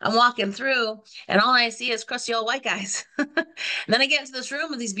in, I'm walking through and all I see is crusty old white guys. And then I get into this room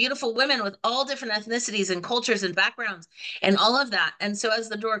with these beautiful women with all different ethnicities and cultures and backgrounds and all of that. And so as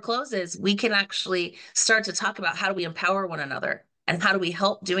the door closes, we can actually start to talk about how do we empower one another and how do we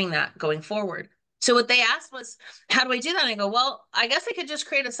help doing that going forward. So what they asked was, how do I do that? And I go, well, I guess I could just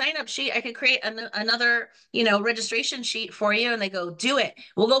create a sign up sheet. I could create another, registration sheet for you. And they go, do it.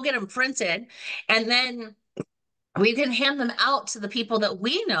 We'll go get them printed. And then we can hand them out to the people that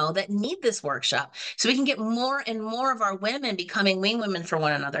we know that need this workshop, so we can get more and more of our women becoming wing women for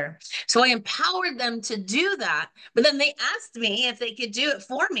one another. So I empowered them to do that, but then they asked me if they could do it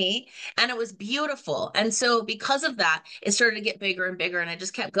for me, and it was beautiful. And so because of that, it started to get bigger and bigger, and I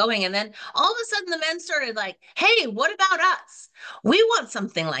just kept going. And then all of a sudden the men started like, hey, what about us? We want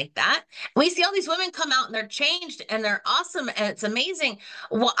something like that. We see all these women come out and they're changed and they're awesome and it's amazing.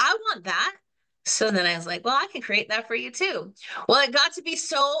 Well, I want that. So then I was like, well, I can create that for you too. Well, it got to be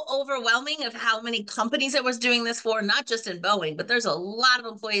so overwhelming of how many companies I was doing this for, not just in Boeing, but there's a lot of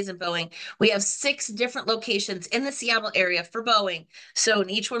employees in Boeing. We have 6 different locations in the Seattle area for Boeing. So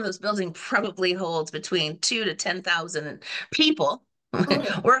in each one of those buildings probably holds between 2 to 10,000 people,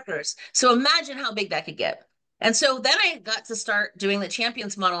 workers. So imagine how big that could get. And so then I got to start doing the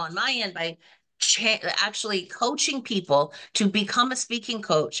champions model on my end by actually coaching people to become a speaking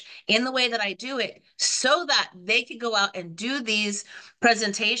coach in the way that I do it, so that they could go out and do these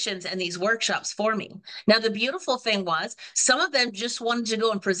presentations and these workshops for me. Now, the beautiful thing was some of them just wanted to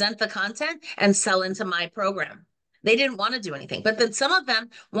go and present the content and sell into my program. They didn't want to do anything. But then some of them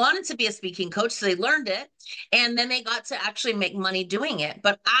wanted to be a speaking coach, so they learned it, and then they got to actually make money doing it.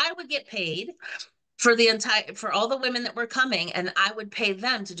 But I would get paid for all the women that were coming, and I would pay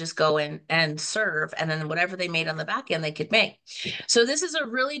them to just go in and serve, and then whatever they made on the back end they could make. So this is a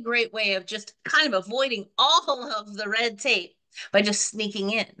really great way of just kind of avoiding all of the red tape by just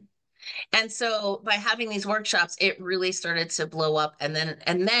sneaking in. And so by having these workshops, it really started to blow up. And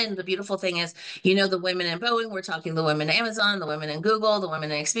then the beautiful thing is, the women in Boeing, we're talking the women in Amazon, the women in Google, the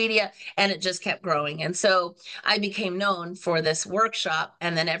women in Expedia, and it just kept growing. And so I became known for this workshop,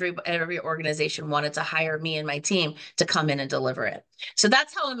 and then every organization wanted to hire me and my team to come in and deliver it. So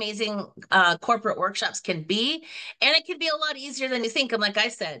that's how amazing corporate workshops can be. And it can be a lot easier than you think. And like I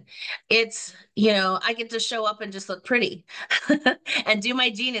said, it's, I get to show up and just look pretty and do my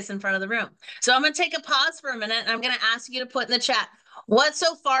genius in front of the room. So I'm going to take a pause for a minute, and I'm going to ask you to put in the chat, what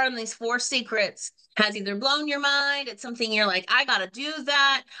so far in these 4 secrets has either blown your mind? It's something you're like, I got to do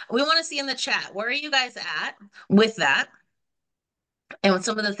that. We want to see in the chat, where are you guys at with that? And with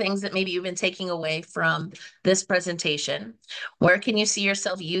some of the things that maybe you've been taking away from this presentation, where can you see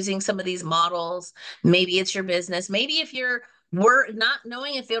yourself using some of these models? Maybe it's your business. Maybe if you're not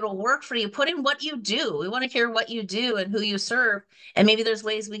knowing if it'll work for you, put in what you do. We want to hear what you do and who you serve. And maybe there's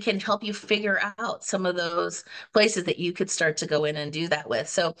ways we can help you figure out some of those places that you could start to go in and do that with.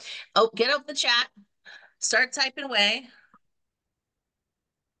 So, get up the chat, start typing away,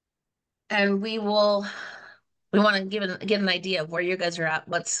 and we want to get an idea of where you guys are at,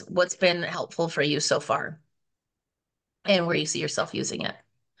 what's been helpful for you so far, and where you see yourself using it,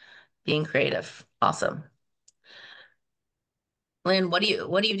 being creative. Awesome. Lynn, what do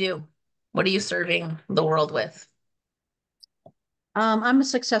you do? What are you serving the world with? I'm a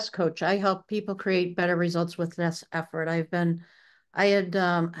success coach. I help people create better results with less effort. I had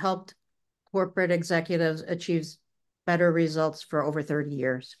helped corporate executives achieve better results for over 30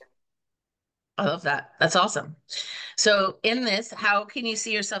 years. I love that. That's awesome. So in this, how can you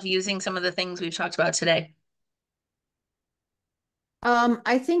see yourself using some of the things we've talked about today?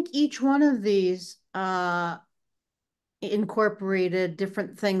 I think each one of these incorporated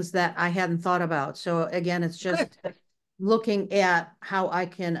different things that I hadn't thought about. So again, it's just looking at how I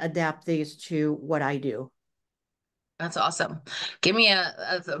can adapt these to what I do. That's awesome. Give me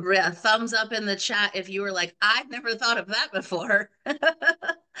a thumbs up in the chat if you were like, I've never thought of that before.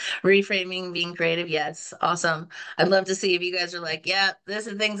 Reframing, being creative. Yes. Awesome. I'd love to see if you guys are like, yeah, this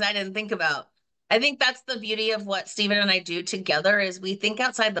is things I didn't think about. I think that's the beauty of what Steven and I do together is we think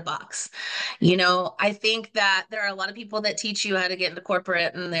outside the box. I think that there are a lot of people that teach you how to get into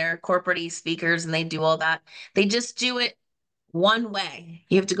corporate and they're corporate speakers and they do all that. They just do it one way.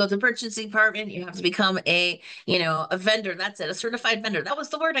 You have to go to the purchasing department. You have to become a vendor. That's it, a certified vendor. That was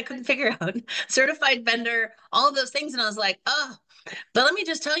the word I couldn't figure out. Certified vendor, all of those things. And I was like, oh, but let me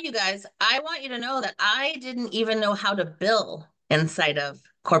just tell you guys, I want you to know that I didn't even know how to bill inside of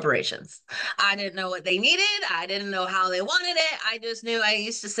corporations. I didn't know what they needed. I didn't know how they wanted it. I just knew I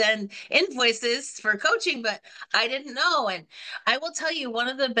used to send invoices for coaching, but I didn't know. And I will tell you, one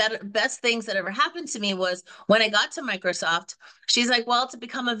of the best things that ever happened to me was when I got to Microsoft, she's like, well, to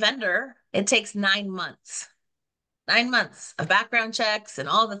become a vendor, it takes 9 months. 9 months of background checks and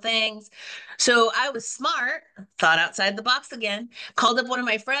all the things. So I was smart, thought outside the box again, called up one of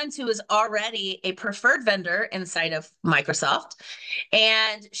my friends who was already a preferred vendor inside of Microsoft.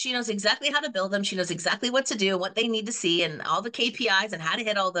 And she knows exactly how to build them. She knows exactly what to do, what they need to see, and all the KPIs and how to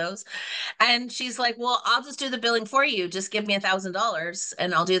hit all those. And she's like, well, I'll just do the billing for you. Just give me $1,000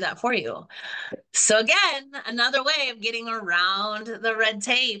 and I'll do that for you. So again, another way of getting around the red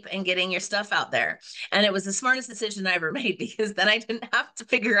tape and getting your stuff out there. And it was the smartest decision I ever made because then I didn't have to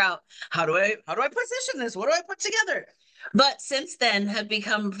figure out how do I position this? What do I put together? But since then have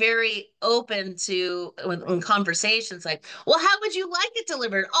become very open to in conversations like, well, how would you like it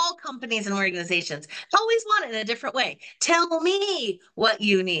delivered? All companies and organizations always want it in a different way. Tell me what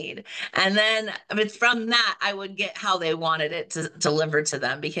you need. And then from that, I would get how they wanted it to deliver to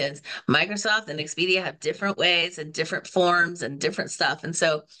them because Microsoft and Expedia have different ways and different forms and different stuff. And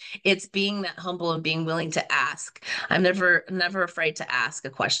so it's being that humble and being willing to ask. I'm never afraid to ask a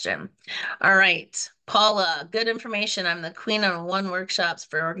question. All right. Paula, good information. I'm the queen of one workshops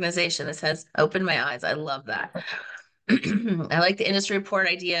for organization. This has opened my eyes. I love that. I like the industry report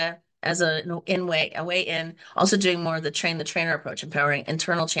idea as a way in. Also doing more of the train the trainer approach, empowering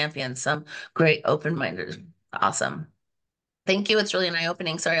internal champions. Some great open-minded. Awesome. Thank you. It's really an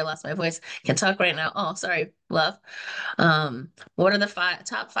eye-opening. Sorry, I lost my voice. Can't talk right now. Oh, sorry, love. What are the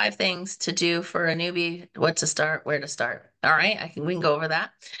top five things to do for a newbie? What to start, where to start? All right, we can go over that.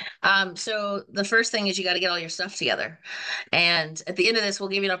 So the first thing is you got to get all your stuff together. And at the end of this, we'll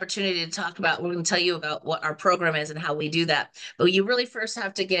give you an opportunity to talk about, we're going to tell you about what our program is and how we do that. But you really first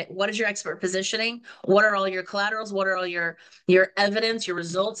have to get, what is your expert positioning? What are all your collaterals? What are all your evidence, your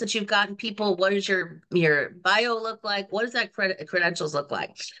results that you've gotten people? What does your bio look like? What does that credentials look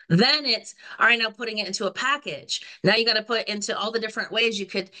like? Then it's, all right, now putting it into a package. Now you got to put into all the different ways you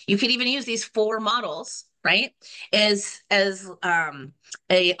could even use these 4 models, right? As a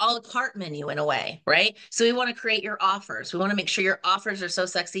a la carte menu in a way, right? So we want to create your offers. We want to make sure your offers are so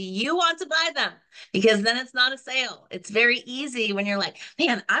sexy you want to buy them because then it's not a sale. It's very easy when you're like,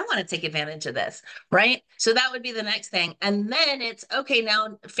 man, I want to take advantage of this, right? So that would be the next thing. And then it's okay,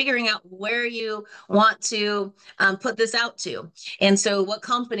 now figuring out where you want to put this out to. And so what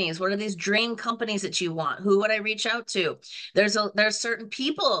companies, what are these dream companies that you want? Who would I reach out to? There's certain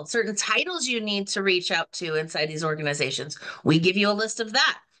people, certain titles you need to reach out to inside these organizations. We give you a list of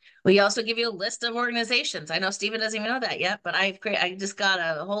that. We also give you a list of organizations. I know Steven doesn't even know that yet, but I just got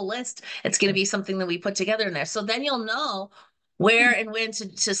a whole list. It's going to be something that we put together in there. So then you'll know where and when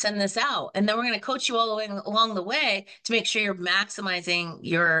to send this out. And then we're going to coach you all the way along the way to make sure you're maximizing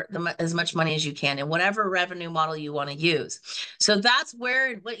as much money as you can in whatever revenue model you want to use. So that's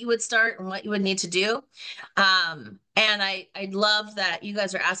what you would start and what you would need to do. And I love that you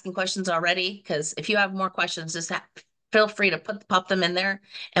guys are asking questions already, because if you have more questions, just feel free to pop them in there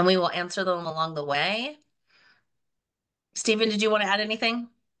and we will answer them along the way. Steven, did you want to add anything?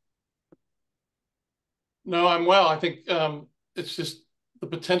 No, I'm well. I think it's just the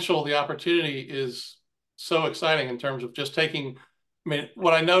potential, the opportunity is so exciting in terms of just taking, I mean,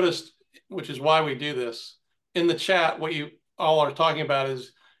 what I noticed, which is why we do this, in the chat, what you all are talking about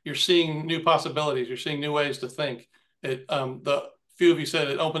is you're seeing new possibilities. You're seeing new ways to think. The few of you said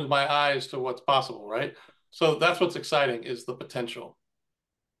it opened my eyes to what's possible, right? So that's what's exciting, is the potential.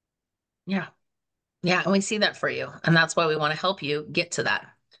 Yeah. Yeah. And we see that for you. And that's why we want to help you get to that.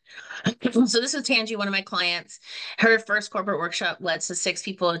 So this is Tangi, one of my clients. Her first corporate workshop led to 6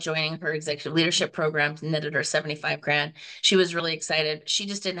 people joining her executive leadership program, netted her 75 grand. She was really excited. She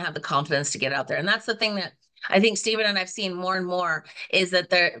just didn't have the confidence to get out there. And that's the thing that I think Stephen and I've seen more and more is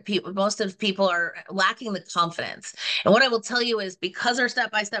that most of people are lacking the confidence. And what I will tell you is because our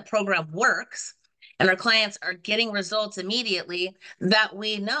step-by-step program works and our clients are getting results immediately, that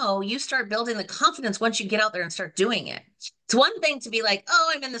we know you start building the confidence once you get out there and start doing it. It's one thing to be like,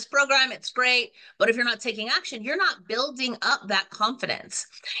 oh, I'm in this program, it's great. But if you're not taking action, you're not building up that confidence.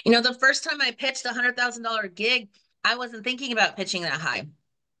 You know, the first time I pitched a $100,000 gig, I wasn't thinking about pitching that high.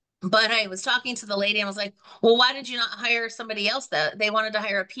 But I was talking to the lady and I was like, well, why did you not hire somebody else? That they wanted to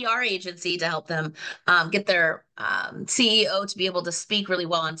hire a PR agency to help them get their CEO to be able to speak really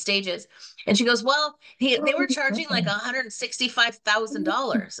well on stages. And she goes, well, they were charging like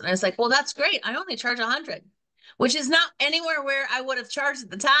 $165,000. And I was like, well, that's great. I only charge 100, which is not anywhere where I would have charged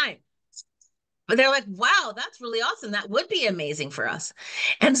at the time. But they're like, wow, that's really awesome. That would be amazing for us.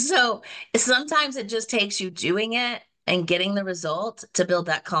 And so sometimes it just takes you doing it and getting the result to build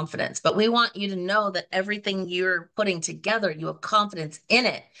that confidence. But we want you to know that everything you're putting together, you have confidence in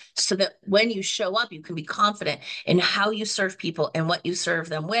it so that when you show up, you can be confident in how you serve people and what you serve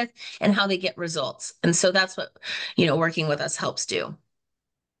them with and how they get results. And so that's what, working with us helps do.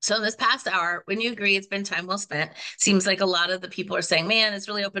 So in this past hour, when you agree it's been time well spent, seems like a lot of the people are saying, man, it's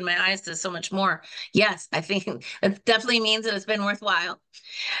really opened my eyes to so much more. Yes, I think it definitely means that it's been worthwhile.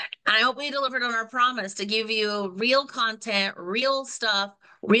 And I hope we delivered on our promise to give you real content, real stuff,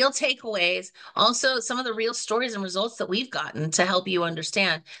 real takeaways, also some of the real stories and results that we've gotten to help you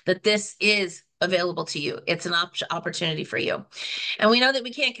understand that this is available to you. It's an opportunity for you. And we know that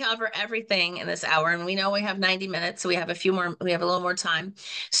we can't cover everything in this hour. And we know we have 90 minutes. So we have a little more time.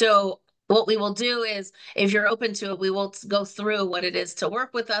 So what we will do is, if you're open to it, we will go through what it is to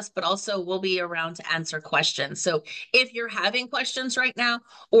work with us, but also we'll be around to answer questions. So if you're having questions right now,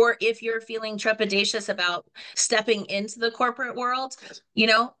 or if you're feeling trepidatious about stepping into the corporate world,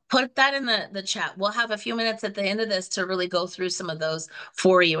 put that in the chat. We'll have a few minutes at the end of this to really go through some of those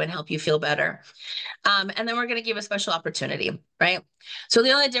for you and help you feel better. And then we're going to give a special opportunity, right? So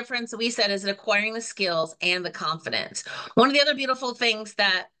the only difference we said is acquiring the skills and the confidence. One of the other beautiful things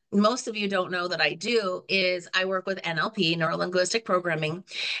that most of you don't know that I do is I work with NLP, neuro linguistic programming.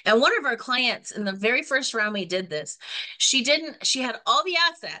 And one of our clients in the very first round we did this, she had all the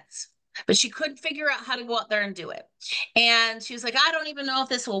assets, but she couldn't figure out how to go out there and do it. And she was like, I don't even know if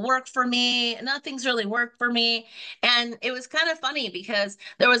this will work for me. Nothing's really worked for me. And it was kind of funny because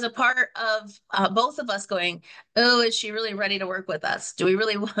there was a part of both of us going, oh, is she really ready to work with us? Do we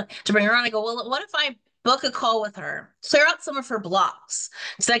really want to bring her on? I go, well, what if I book a call with her, clear out some of her blocks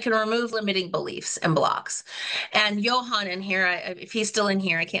so I can remove limiting beliefs and blocks. And Johan in here, if he's still in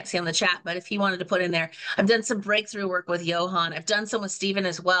here, I can't see on the chat, but if he wanted to put in there, I've done some breakthrough work with Johan. I've done some with Steven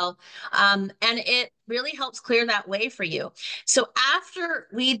as well. And it really helps clear that way for you. So after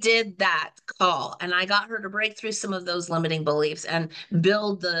we did that call and I got her to break through some of those limiting beliefs and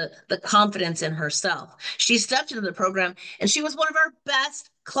build the confidence in herself, she stepped into the program and she was one of our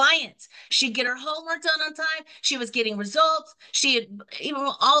best clients. She'd get her homework done on time. She was getting results. She had even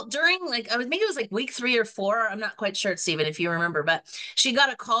all during maybe it was like week 3 or 4. I'm not quite sure, Steven, if you remember, but she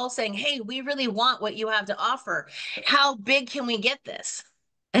got a call saying, hey, we really want what you have to offer. How big can we get this?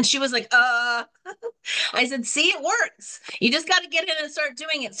 And she was like, I said, see, it works. You just got to get in and start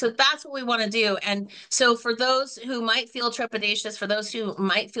doing it. So that's what we want to do. And so for those who might feel trepidatious, for those who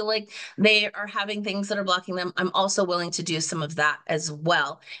might feel like they are having things that are blocking them, I'm also willing to do some of that as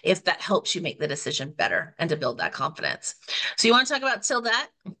well, if that helps you make the decision better and to build that confidence. So you want to talk about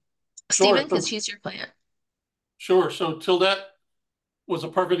Tildette, Steven, because she's your client. Sure. So Tildette was a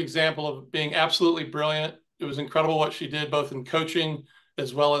perfect example of being absolutely brilliant. It was incredible what she did, both in coaching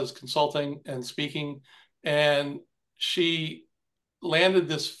as well as consulting and speaking. And she landed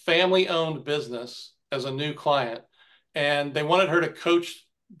this family-owned business as a new client. And they wanted her to coach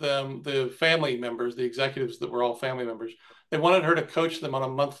them, the family members, the executives that were all family members. They wanted her to coach them on a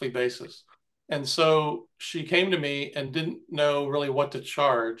monthly basis. And so she came to me and didn't know really what to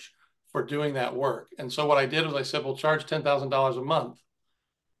charge for doing that work. And so what I did was I said, well, charge $10,000 a month.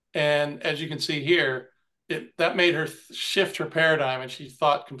 And as you can see here, that made her shift her paradigm, and she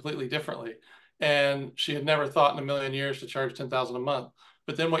thought completely differently. And she had never thought in a million years to charge $10,000 a month.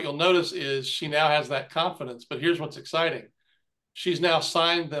 But then what you'll notice is she now has that confidence. But here's what's exciting. She's now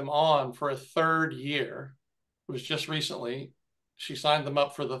signed them on for a 3rd year. It was just recently. She signed them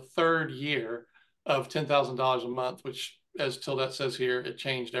up for the 3rd year of $10,000 a month, which, as Tildette says here, it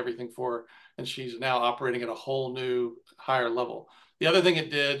changed everything for her. And she's now operating at a whole new higher level. The other thing it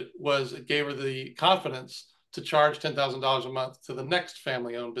did was it gave her the confidence to charge $10,000 a month to the next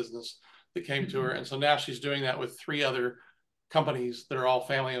family-owned business that came to her. And so now she's doing that with 3 other companies that are all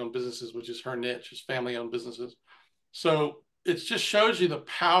family-owned businesses, which is her niche, is family-owned businesses. So it just shows you the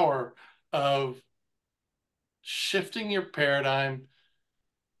power of shifting your paradigm,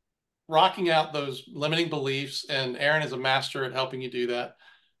 rocking out those limiting beliefs, and Erin is a master at helping you do that,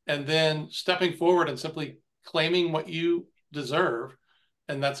 and then stepping forward and simply claiming what you deserve.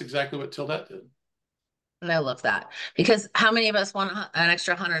 And that's exactly what Tildette did. And I love that, because how many of us want an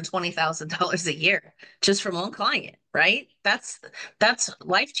extra $120,000 a year just from one client, right? That's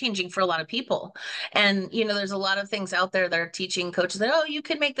life-changing for a lot of people. And there's a lot of things out there that are teaching coaches that, oh, you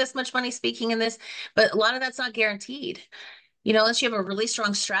can make this much money speaking in this, but a lot of that's not guaranteed. Unless you have a really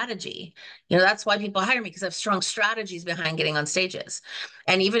strong strategy. That's why people hire me, because I have strong strategies behind getting on stages.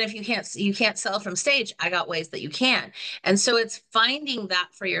 And even if you can't sell from stage, I got ways that you can. And so it's finding that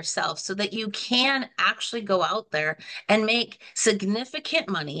for yourself so that you can actually go out there and make significant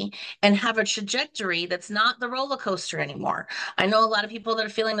money and have a trajectory that's not the roller coaster anymore. I know a lot of people that are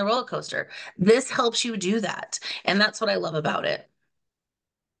feeling the roller coaster. This helps you do that. And that's what I love about it.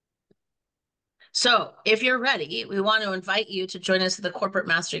 So if you're ready, we want to invite you to join us at the Corporate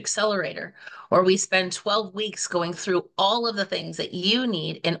Mastery Accelerator, where we spend 12 weeks going through all of the things that you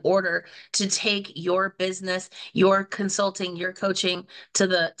need in order to take your business, your consulting, your coaching to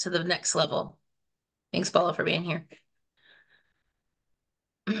the next level. Thanks, Paula, for being here.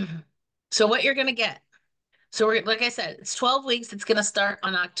 So what you're going to get. So like I said, it's 12 weeks. It's going to start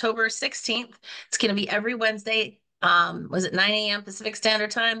on October 16th. It's going to be every Wednesday. Was it 9 a.m. Pacific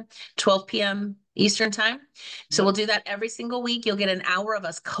Standard Time, 12 p.m. Eastern Time? So we'll do that every single week. You'll get an hour of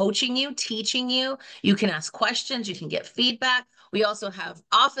us coaching you, teaching you. You can ask questions. You can get feedback. We also have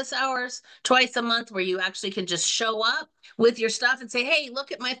office hours twice a month where you actually can just show up with your stuff and say, hey,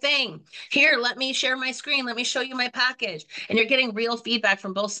 look at my thing. Here, let me share my screen. Let me show you my package. And you're getting real feedback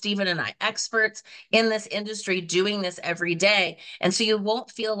from both Steven and I, experts in this industry doing this every day. And so you won't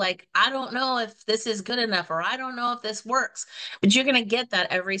feel like, I don't know if this is good enough, or I don't know if this works, but you're going to get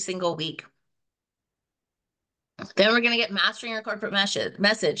that every single week. Then we're going to get mastering your corporate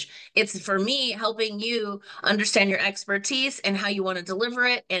message. It's for me helping you understand your expertise and how you want to deliver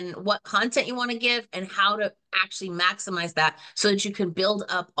it and what content you want to give and how to actually maximize that so that you can build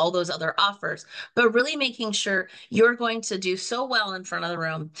up all those other offers, but really making sure you're going to do so well in front of the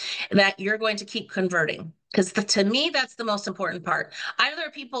room that you're going to keep converting. Because to me, that's the most important part. I know there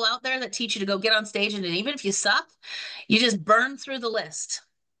are people out there that teach you to go get on stage, and even if you suck, you just burn through the list.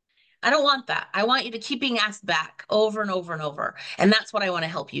 I don't want that. I want you to keep being asked back over and over and over. And that's what I want to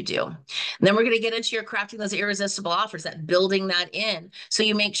help you do. And then we're going to get into your crafting those irresistible offers, that building that in. So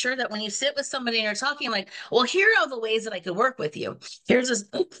you make sure that when you sit with somebody and you're talking like, well, here are the ways that I could work with you. Here's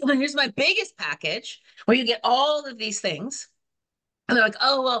my biggest package where you get all of these things. And they're like,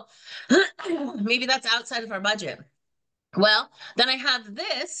 oh, well, maybe that's outside of our budget. Well, then I have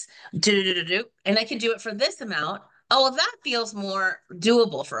this, and I can do it for this amount. Oh, well, that feels more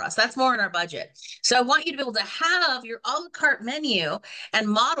doable for us. That's more in our budget. So I want you to be able to have your a la carte menu and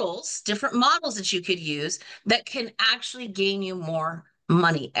models, different models that you could use that can actually gain you more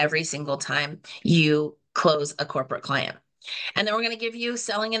money every single time you close a corporate client. And then we're going to give you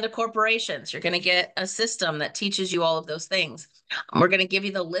selling into corporations. You're going to get a system that teaches you all of those things. We're going to give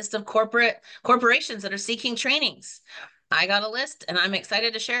you the list of corporations that are seeking trainings. I got a list and I'm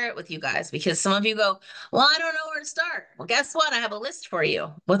excited to share it with you guys, because some of you go, well, I don't know where to start. Well, guess what? I have a list for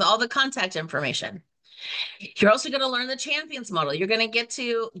you with all the contact information. You're also going to learn the champions model. You're going to get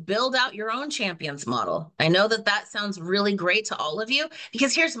to build out your own champions model. I know that sounds really great to all of you,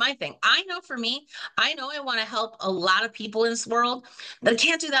 because here's my thing. I know for me, I know I want to help a lot of people in this world, but I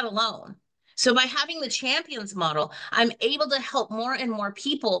can't do that alone. So by having the champions model, I'm able to help more and more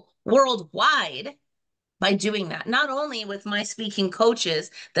people worldwide by doing that, not only with my speaking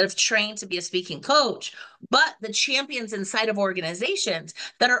coaches that have trained to be a speaking coach, but the champions inside of organizations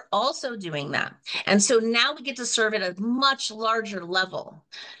that are also doing that. And so now we get to serve at a much larger level.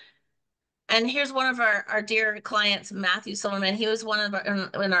 And here's one of our dear clients, Matthew Loman. He was one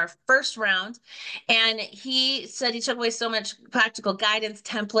of in our first round. And he said he took away so much practical guidance,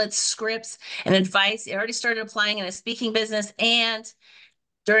 templates, scripts, and advice. He already started applying in his speaking business, and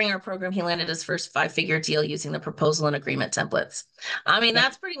during our program, he landed his first 5-figure deal using the proposal and agreement templates. I mean,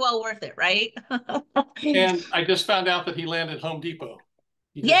 that's pretty well worth it, right? And I just found out that he landed Home Depot.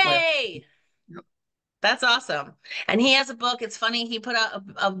 Yay! Yep. That's awesome. And he has a book. It's funny. He put out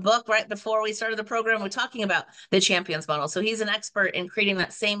a book right before we started the program. We're talking about the champions model. So he's an expert in creating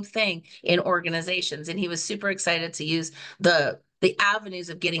that same thing in organizations. And he was super excited to use the avenues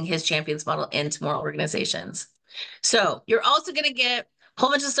of getting his champions model into more organizations. So you're also going to get whole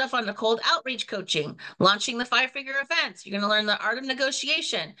bunch of stuff on the cold outreach coaching, launching the 5-figure events. You're going to learn the art of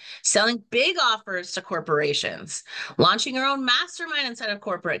negotiation, selling big offers to corporations, launching your own mastermind inside of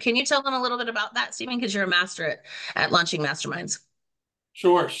corporate. Can you tell them a little bit about that, Steven? Because you're a master at launching masterminds.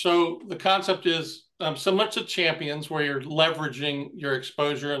 Sure. So the concept is similar to champions, where you're leveraging your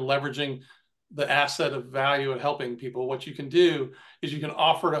exposure and leveraging the asset of value of helping people. What you can do is you can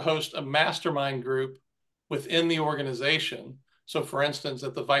offer to host a mastermind group within the organization. So for instance,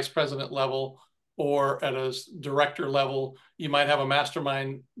 at the vice president level or at a director level, you might have a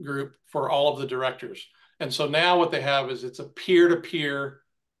mastermind group for all of the directors. And so now what they have is it's a peer-to-peer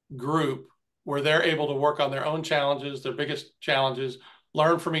group where they're able to work on their own challenges, their biggest challenges,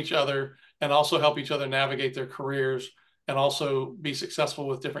 learn from each other, and also help each other navigate their careers and also be successful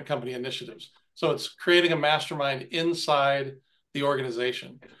with different company initiatives. So it's creating a mastermind inside the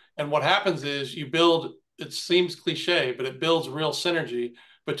organization. And what happens is you build, it seems cliche, but it builds real synergy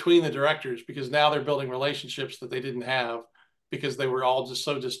between the directors, because now they're building relationships that they didn't have because they were all just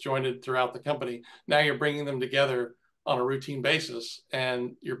so disjointed throughout the company. Now you're bringing them together on a routine basis,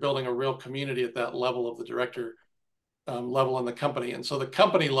 and you're building a real community at that level of the director level in the company. And so the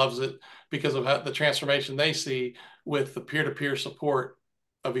company loves it because of the transformation they see with the peer-to-peer support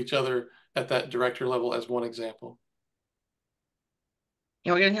of each other at that director level, as one example.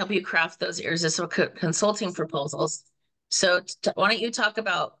 And we're going to help you craft those irresistible consulting proposals. So why don't you talk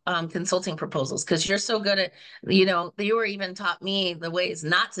about consulting proposals? Because you're so good at, you were even taught me the ways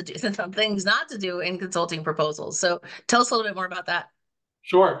not to do some things not to do in consulting proposals. So tell us a little bit more about that.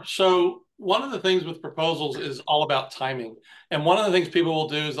 Sure. So one of the things with proposals is all about timing. And one of the things people will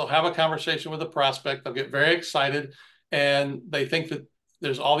do is they'll have a conversation with a prospect. They'll get very excited and they think that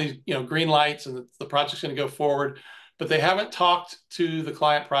there's all these, green lights and the project's going to go forward, but they haven't talked to the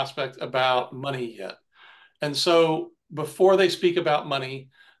client prospect about money yet. And so before they speak about money,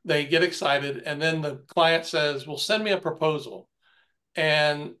 they get excited. And then the client says, well, send me a proposal.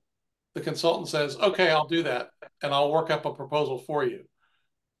 And the consultant says, okay, I'll do that. And I'll work up a proposal for you.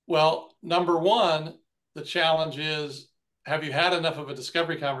 Well, number one, the challenge is, have you had enough of a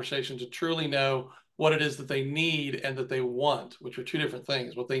discovery conversation to truly know what it is that they need and that they want, which are two different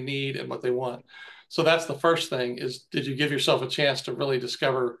things, what they need and what they want. So that's the first thing, is did you give yourself a chance to really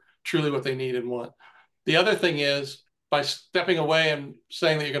discover truly what they need and want? The other thing is, by stepping away and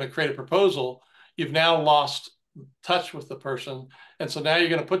saying that you're going to create a proposal, you've now lost touch with the person. And so now you're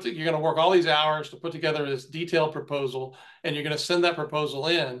going to work all these hours to put together this detailed proposal, and you're going to send that proposal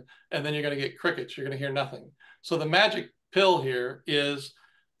in, and then you're going to get crickets. You're going to hear nothing. So the magic pill here is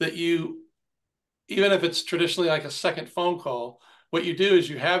that you, even if it's traditionally like a second phone call, what you do is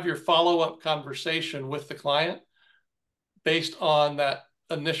you have your follow-up conversation with the client based on that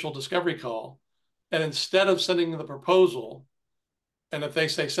initial discovery call. And instead of sending the proposal, and if they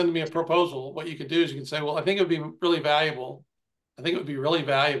say, send me a proposal, what you can do is you can say, well, I think it would be really valuable. I think it would be really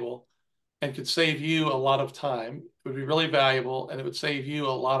valuable and could save you a lot of time. It would be really valuable and it would save you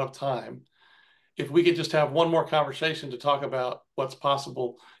a lot of time if we could just have one more conversation to talk about what's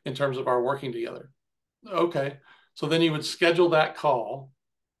possible in terms of our working together. Okay. So then you would schedule that call.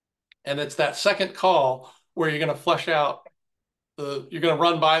 And it's that second call where you're going to flesh out you're going to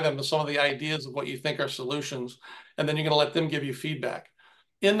run by them some of the ideas of what you think are solutions, and then you're going to let them give you feedback.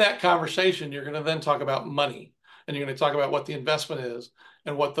 In that conversation, you're going to then talk about money, and you're going to talk about what the investment is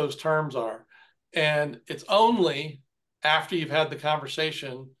and what those terms are. And it's only after you've had the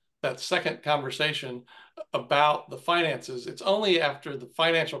conversation, that second conversation about the finances, it's only after the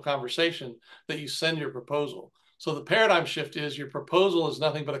financial conversation that you send your proposal. So the paradigm shift is your proposal is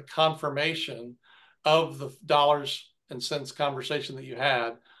nothing but a confirmation of the dollars and cents conversation that you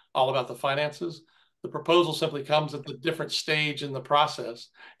had all about the finances. The proposal simply comes at the different stage in the process,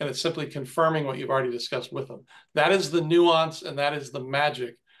 and it's simply confirming what you've already discussed with them. That is the nuance, and that is the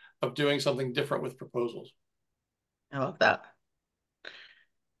magic of doing something different with proposals. I love that.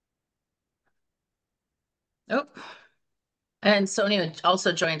 Oh, and Sonia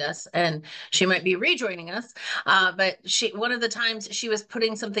also joined us, and she might be rejoining us. But one of the times she was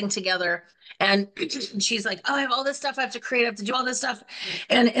putting something together, and she's like, "Oh, I have all this stuff I have to create. I have to do all this stuff."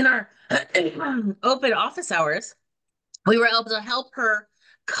 And in our open office hours, we were able to help her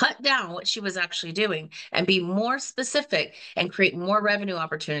cut down what she was actually doing and be more specific and create more revenue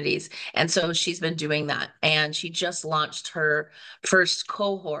opportunities. And so she's been doing that. And she just launched her first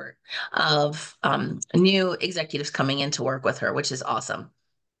cohort of new executives coming in to work with her, which is awesome.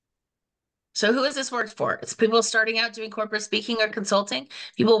 So who is this work for? It's people starting out doing corporate speaking or consulting,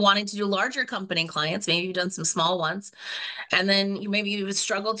 people wanting to do larger company clients. Maybe you've done some small ones. And then maybe you've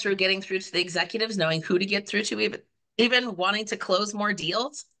struggled through getting through to the executives, knowing who to get through to even wanting to close more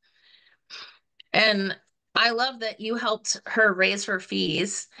deals. And I love that you helped her raise her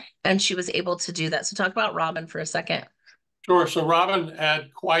fees and she was able to do that. So talk about Robin for a second. Sure. So Robin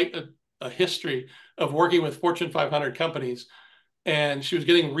had quite a history of working with Fortune 500 companies, and she was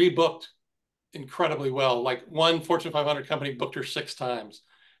getting rebooked incredibly well. Like one Fortune 500 company booked her 6 times.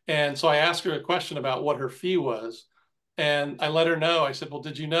 And so I asked her a question about what her fee was. And I let her know, I said, well,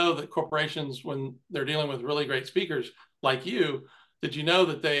 did you know that corporations, when they're dealing with really great speakers like you, did you know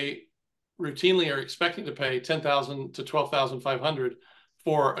that they routinely are expecting to pay $10,000 to $12,500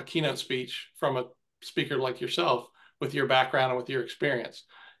 for a keynote speech from a speaker like yourself with your background and with your experience?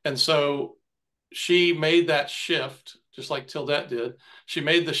 And so she made that shift, just like Tildette did. She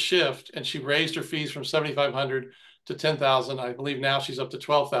made the shift and she raised her fees from $7,500 to $10,000. I believe now she's up to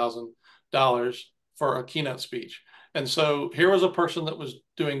 $12,000 for a keynote speech. And so here was a person that was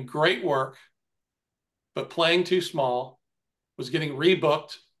doing great work, but playing too small, was getting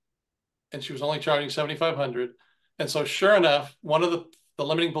rebooked, and she was only charging $7,500. And so sure enough, one of the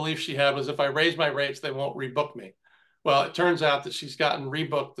limiting beliefs she had was, if I raise my rates, they won't rebook me. Well, it turns out that she's gotten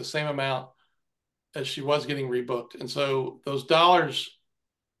rebooked the same amount as she was getting rebooked. And so those dollars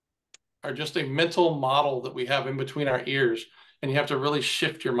are just a mental model that we have in between our ears, and you have to really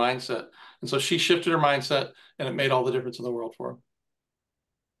shift your mindset. And so she shifted her mindset, and it made all the difference in the world for her.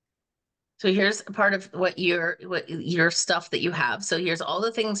 So here's a part of what your stuff that you have. So here's all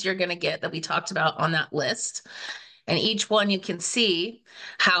the things you're going to get that we talked about on that list. And each one you can see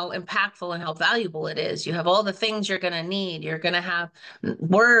how impactful and how valuable it is. You have all the things you're going to need. You're going to have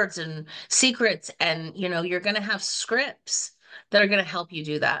words and secrets, and you're going to have scripts that are going to help you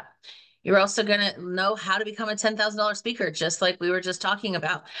do that. You're also going to know how to become a $10,000 speaker, just like we were just talking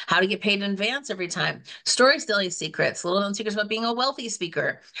about, how to get paid in advance every time, storytelling secrets, little known secrets about being a wealthy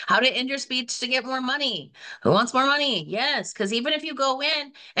speaker, how to end your speech to get more money. Who wants more money? Yes, because even if you go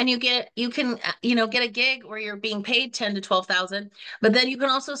in and you can get a gig where you're being paid 10 to 12,000, but then you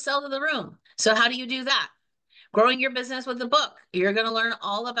can also sell to the room. So how do you do that? Growing your business with the book. You're going to learn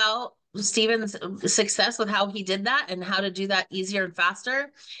all about Steven's success with how he did that and how to do that easier and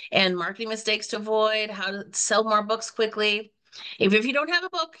faster, and marketing mistakes to avoid, how to sell more books quickly. If you don't have a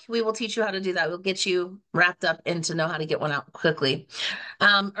book, we will teach you how to do that. We'll get you wrapped up into know how to get one out quickly.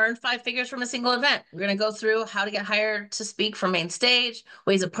 Earn 5 figures from a single event. We're going to go through how to get hired to speak from main stage,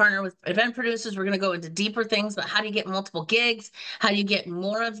 ways to partner with event producers. We're going to go into deeper things, but how do you get multiple gigs? How do you get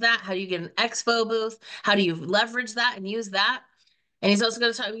more of that? How do you get an expo booth? How do you leverage that and use that? And he's also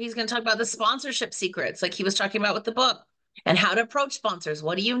going to talk about the sponsorship secrets, like he was talking about with the book, and how to approach sponsors.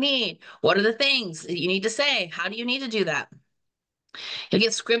 What do you need? What are the things that you need to say? How do you need to do that? You'll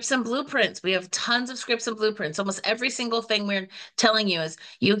get scripts and blueprints. We have tons of scripts and blueprints. Almost every single thing we're telling you is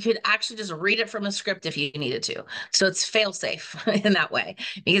you could actually just read it from a script if you needed to. So it's fail safe in that way.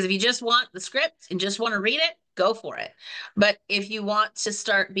 Because if you just want the script and just want to read it, go for it. But if you want to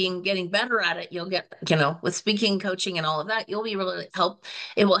start getting better at it, you'll get, with speaking, coaching, and all of that, you'll be really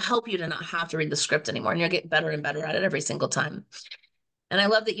it will help you to not have to read the script anymore. And you'll get better and better at it every single time. And I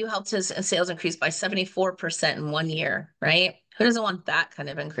love that you helped his sales increase by 74% in 1 year, right? Who doesn't want that kind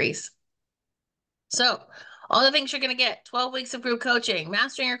of increase? So all the things you're going to get: 12 weeks of group coaching,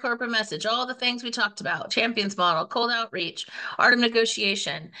 mastering your corporate message, all the things we talked about, champions model, cold outreach, art of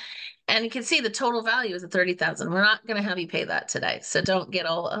negotiation. And you can see the total value is at 30,000. We're not going to have you pay that today. So don't get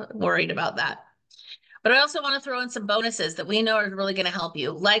all worried about that. But I also want to throw in some bonuses that we know are really going to help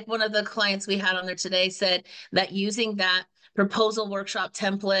you. Like one of the clients we had on there today said that using that proposal workshop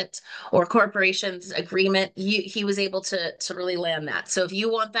template or corporation's agreement, he was able to really land that. So if you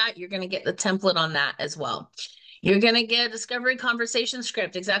want that, you're going to get the template on that as well. You're going to get a discovery conversation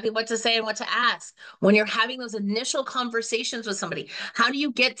script, exactly what to say and what to ask. When you're having those initial conversations with somebody, how do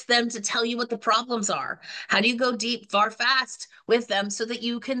you get them to tell you what the problems are? How do you go deep, far, fast with them so that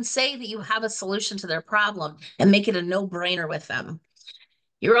you can say that you have a solution to their problem and make it a no-brainer with them?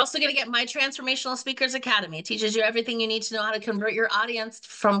 You're also going to get my Transformational Speakers Academy. It teaches you everything you need to know how to convert your audience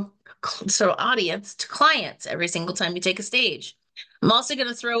from audience to clients every single time you take a stage. I'm also going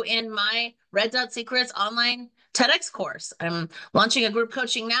to throw in my Red Dot Secrets online TEDx course. I'm launching a group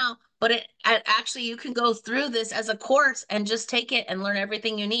coaching now, but actually you can go through this as a course and just take it and learn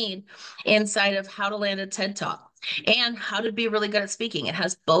everything you need inside of how to land a TED Talk and how to be really good at speaking. It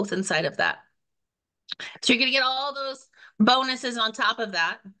has both inside of that. So you're going to get all those bonuses on top of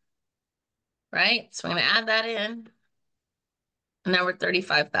that, right? So I'm going to add that in. And now we're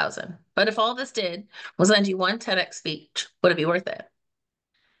 35,000. But if all this did was land you one TEDx speech, would it be worth it?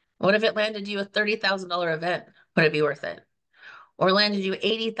 What if it landed you a $30,000 event? Would it be worth it? or landed you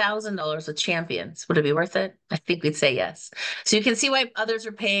 $80,000 with champions, would it be worth it? I think we'd say yes. So you can see why others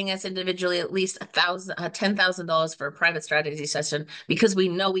are paying us individually at least $10,000 for a private strategy session, because we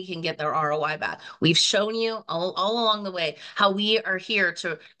know we can get their ROI back. We've shown you all along the way how we are here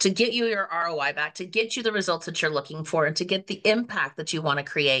to get you your ROI back, to get you the results that you're looking for, and to get the impact that you want to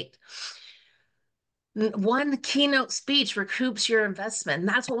create. One keynote speech recoups your investment. And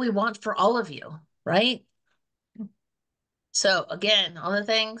that's what we want for all of you, right? So again, all the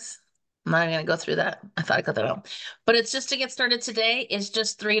things, I'm not even going to go through that. I thought I got that out. But it's just to get started today. It's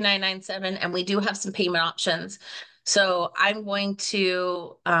just $3,997, and we do have some payment options. So I'm going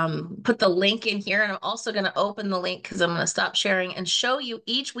to put the link in here, and I'm also going to open the link because I'm going to stop sharing and show you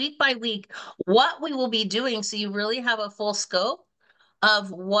each week by week what we will be doing, so you really have a full scope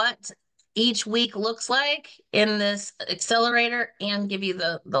of what each week looks like in this accelerator, and give you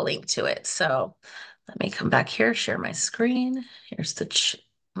the link to it. So let me come back here, share my screen. Here's the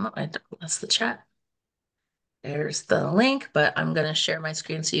that's the chat. There's the link, but I'm going to share my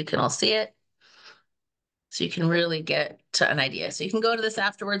screen so you can all see it, so you can really get to an idea. So you can go to this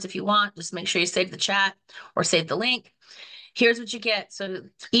afterwards if you want. Just make sure you save the chat or save the link. Here's what you get. So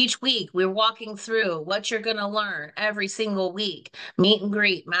each week we're walking through what you're going to learn every single week: meet and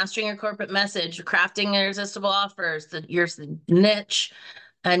greet, mastering your corporate message, crafting irresistible offers, your niche,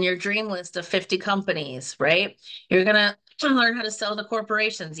 and your dream list of 50 companies, right? You're going to learn how to sell to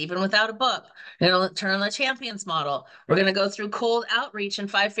corporations, even without a book. You're going to turn on the champions model. We're going to go through cold outreach and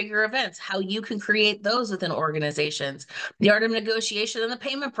 5-figure events, how you can create those within organizations, the art of negotiation and the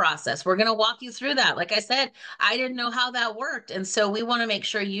payment process. We're going to walk you through that. Like I said, I didn't know how that worked. And so we want to make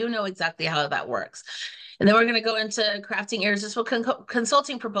sure you know exactly how that works. And then we're going to go into crafting irresistible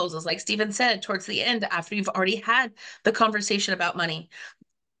consulting proposals, like Steven said, towards the end, after you've already had the conversation about money.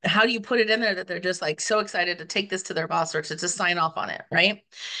 How do you put it in there that they're just like so excited to take this to their boss or to just sign off on it, right?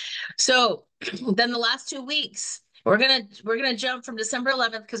 So then the last 2 weeks, we're gonna jump from December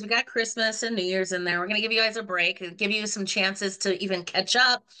 11th, because we got Christmas and New Year's in there. We're gonna give you guys a break and give you some chances to even catch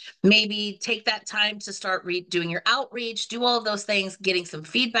up, maybe take that time to start doing your outreach, do all of those things, getting some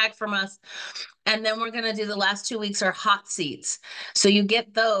feedback from us. And then we're going to do the last 2 weeks are hot seats. So you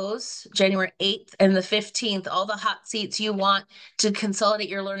get those January 8th and the 15th, all the hot seats you want to consolidate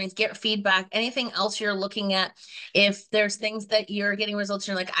your learnings, get feedback, anything else you're looking at. If there's things that you're getting results,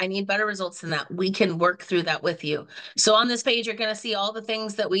 you're like, I need better results than that, we can work through that with you. So on this page, you're going to see all the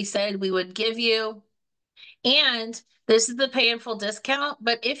things that we said we would give you. And this is the pay in full discount.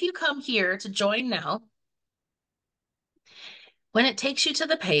 But if you come here to join now, when it takes you to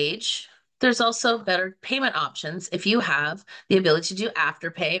the page, there's also better payment options if you have the ability to do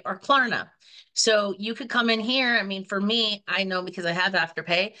Afterpay or Klarna. So you could come in here. I mean, for me, I know because I have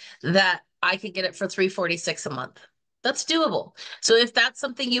Afterpay that I could get it for $346 a month. That's doable. So if that's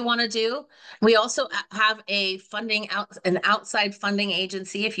something you want to do, we also have an outside funding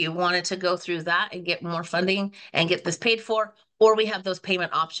agency if you wanted to go through that and get more funding and get this paid for. Or we have those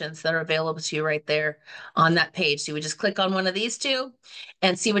payment options that are available to you right there on that page. So you would just click on one of these two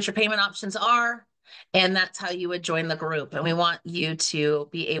and see what your payment options are. And that's how you would join the group. And we want you to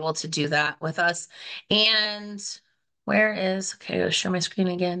be able to do that with us. And okay, I'll share my screen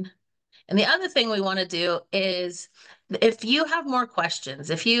again. And the other thing we want to do is, if you have more questions,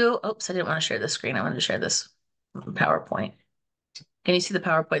 oops, I didn't want to share this screen. I wanted to share this PowerPoint. Can you see the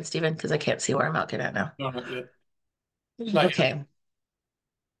PowerPoint, Steven? Because I can't see where I'm looking at now. No, not yet. Okay.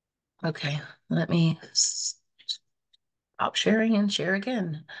 Okay, let me stop sharing and share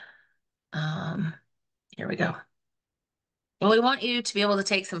again. Here we go. Well, we want you to be able to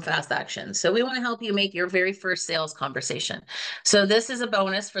take some fast action. So we want to help you make your very first sales conversation. So this is a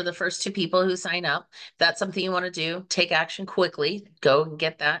bonus for the first 2 people who sign up. If that's something you want to do, take action quickly. Go and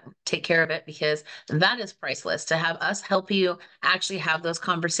get that, take care of it, because that is priceless to have us help you actually have those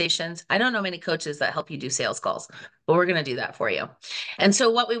conversations. I don't know many coaches that help you do sales calls, but we're going to do that for you. And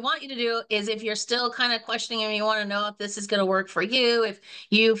so what we want you to do is, if you're still kind of questioning and you want to know if this is going to work for you, if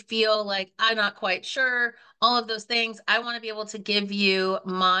you feel like I'm not quite sure, all of those things, I want to be able to give you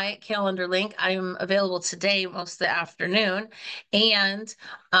my calendar link. I'm available today, most of the afternoon, and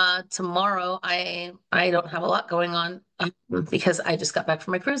tomorrow I don't have a lot going on because I just got back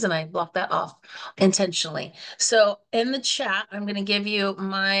from my cruise and I blocked that off intentionally. So in the chat, I'm going to give you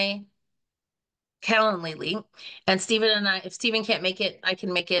my Calendly link, and Steven and I, if Steven can't make it, I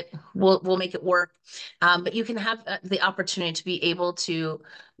can make it. We'll make it work. But you can have the opportunity to be able to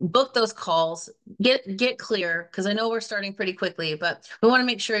book those calls, get clear, because I know we're starting pretty quickly, but we want to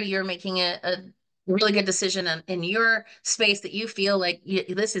make sure you're making it really good decision in your space that you feel like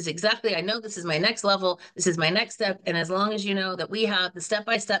this is exactly, I know this is my next level, this is my next step. And as long as you know that we have the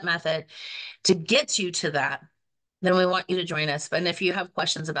step-by-step method to get you to that, then we want you to join us. And if you have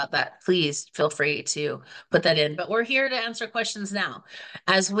questions about that, please feel free to put that in. But we're here to answer questions now.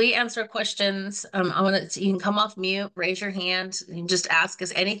 As we answer questions, you can come off mute, raise your hand, and just ask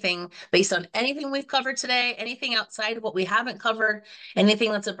us anything based on anything we've covered today, anything outside of what we haven't covered,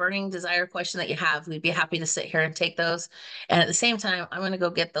 anything that's a burning desire question that you have. We'd be happy to sit here and take those. And at the same time, I'm going to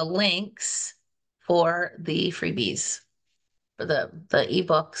go get the links for the freebies, for the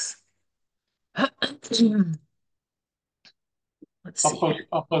ebooks. Let's see.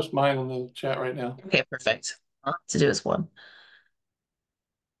 I'll post mine in the chat right now. Okay, perfect. All I have to do is one.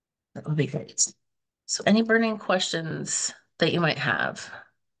 That would be great. So any burning questions that you might have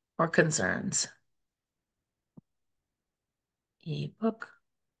or concerns? Ebook.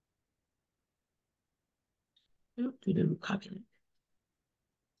 Copy.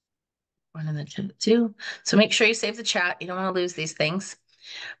 One in the chat too. So make sure you save the chat. You don't want to lose these things,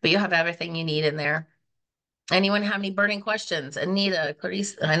 but you'll have everything you need in there. Anyone have any burning questions? Anita,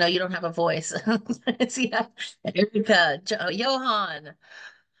 Clarice, I know you don't have a voice. Yeah. Erica, Johan,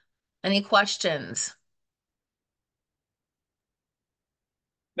 any questions?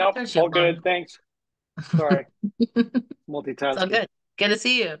 Nope, There's all Johan. good. Thanks. Sorry. It's Multitasking. all good. Good to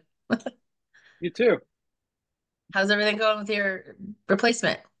see you. You too. How's everything going with your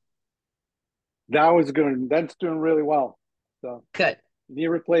replacement? That's doing really well. So Good. knee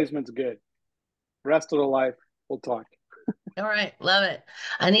replacement's good. Rest of the life, we'll talk. All right, love it.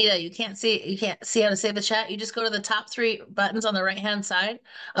 Anita, you can't see how to save the chat. You just go to the top three buttons on the right-hand side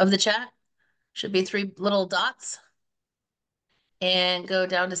of the chat. Should be three little dots. And go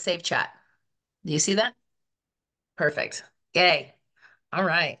down to save chat. Do you see that? Perfect. Yay. All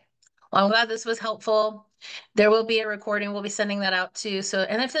right. Well, I'm glad this was helpful. There will be a recording. We'll be sending that out too. So,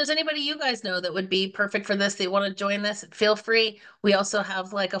 and if there's anybody you guys know that would be perfect for this, they want to join this, feel free. We also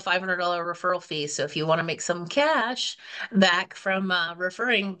have like a $500 referral fee. So if you want to make some cash back from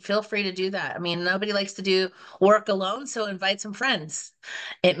referring, feel free to do that. I mean, nobody likes to do work alone, so invite some friends.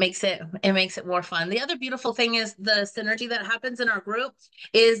 It makes it more fun. The other beautiful thing is the synergy that happens in our group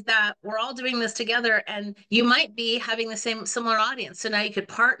is that we're all doing this together, and you might be having the similar audience. So now you could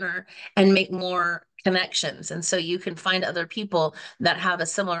partner and make more connections. And so you can find other people that have a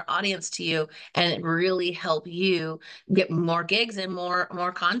similar audience to you and really help you get more gigs and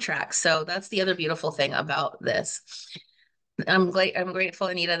more contracts. So that's the other beautiful thing about this. I'm grateful,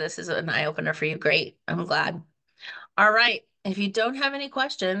 Anita. This is an eye-opener for you. Great. I'm glad. All right. If you don't have any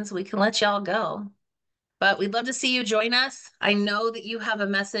questions, we can let y'all go. But we'd love to see you join us. I know that you have a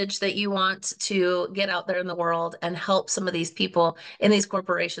message that you want to get out there in the world and help some of these people in these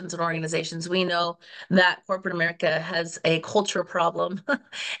corporations and organizations. We know that corporate America has a culture problem.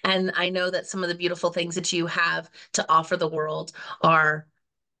 And I know that some of the beautiful things that you have to offer the world are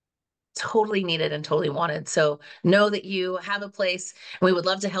totally needed and totally wanted. So know that you have a place. We would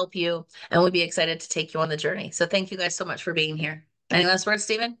love to help you, and we'd be excited to take you on the journey. So thank you guys so much for being here. Any last words,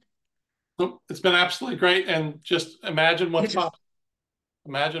 Steven? It's been absolutely great. And just imagine what's possible.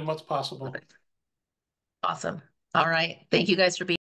 Imagine what's possible. Awesome. All right. Thank you guys for being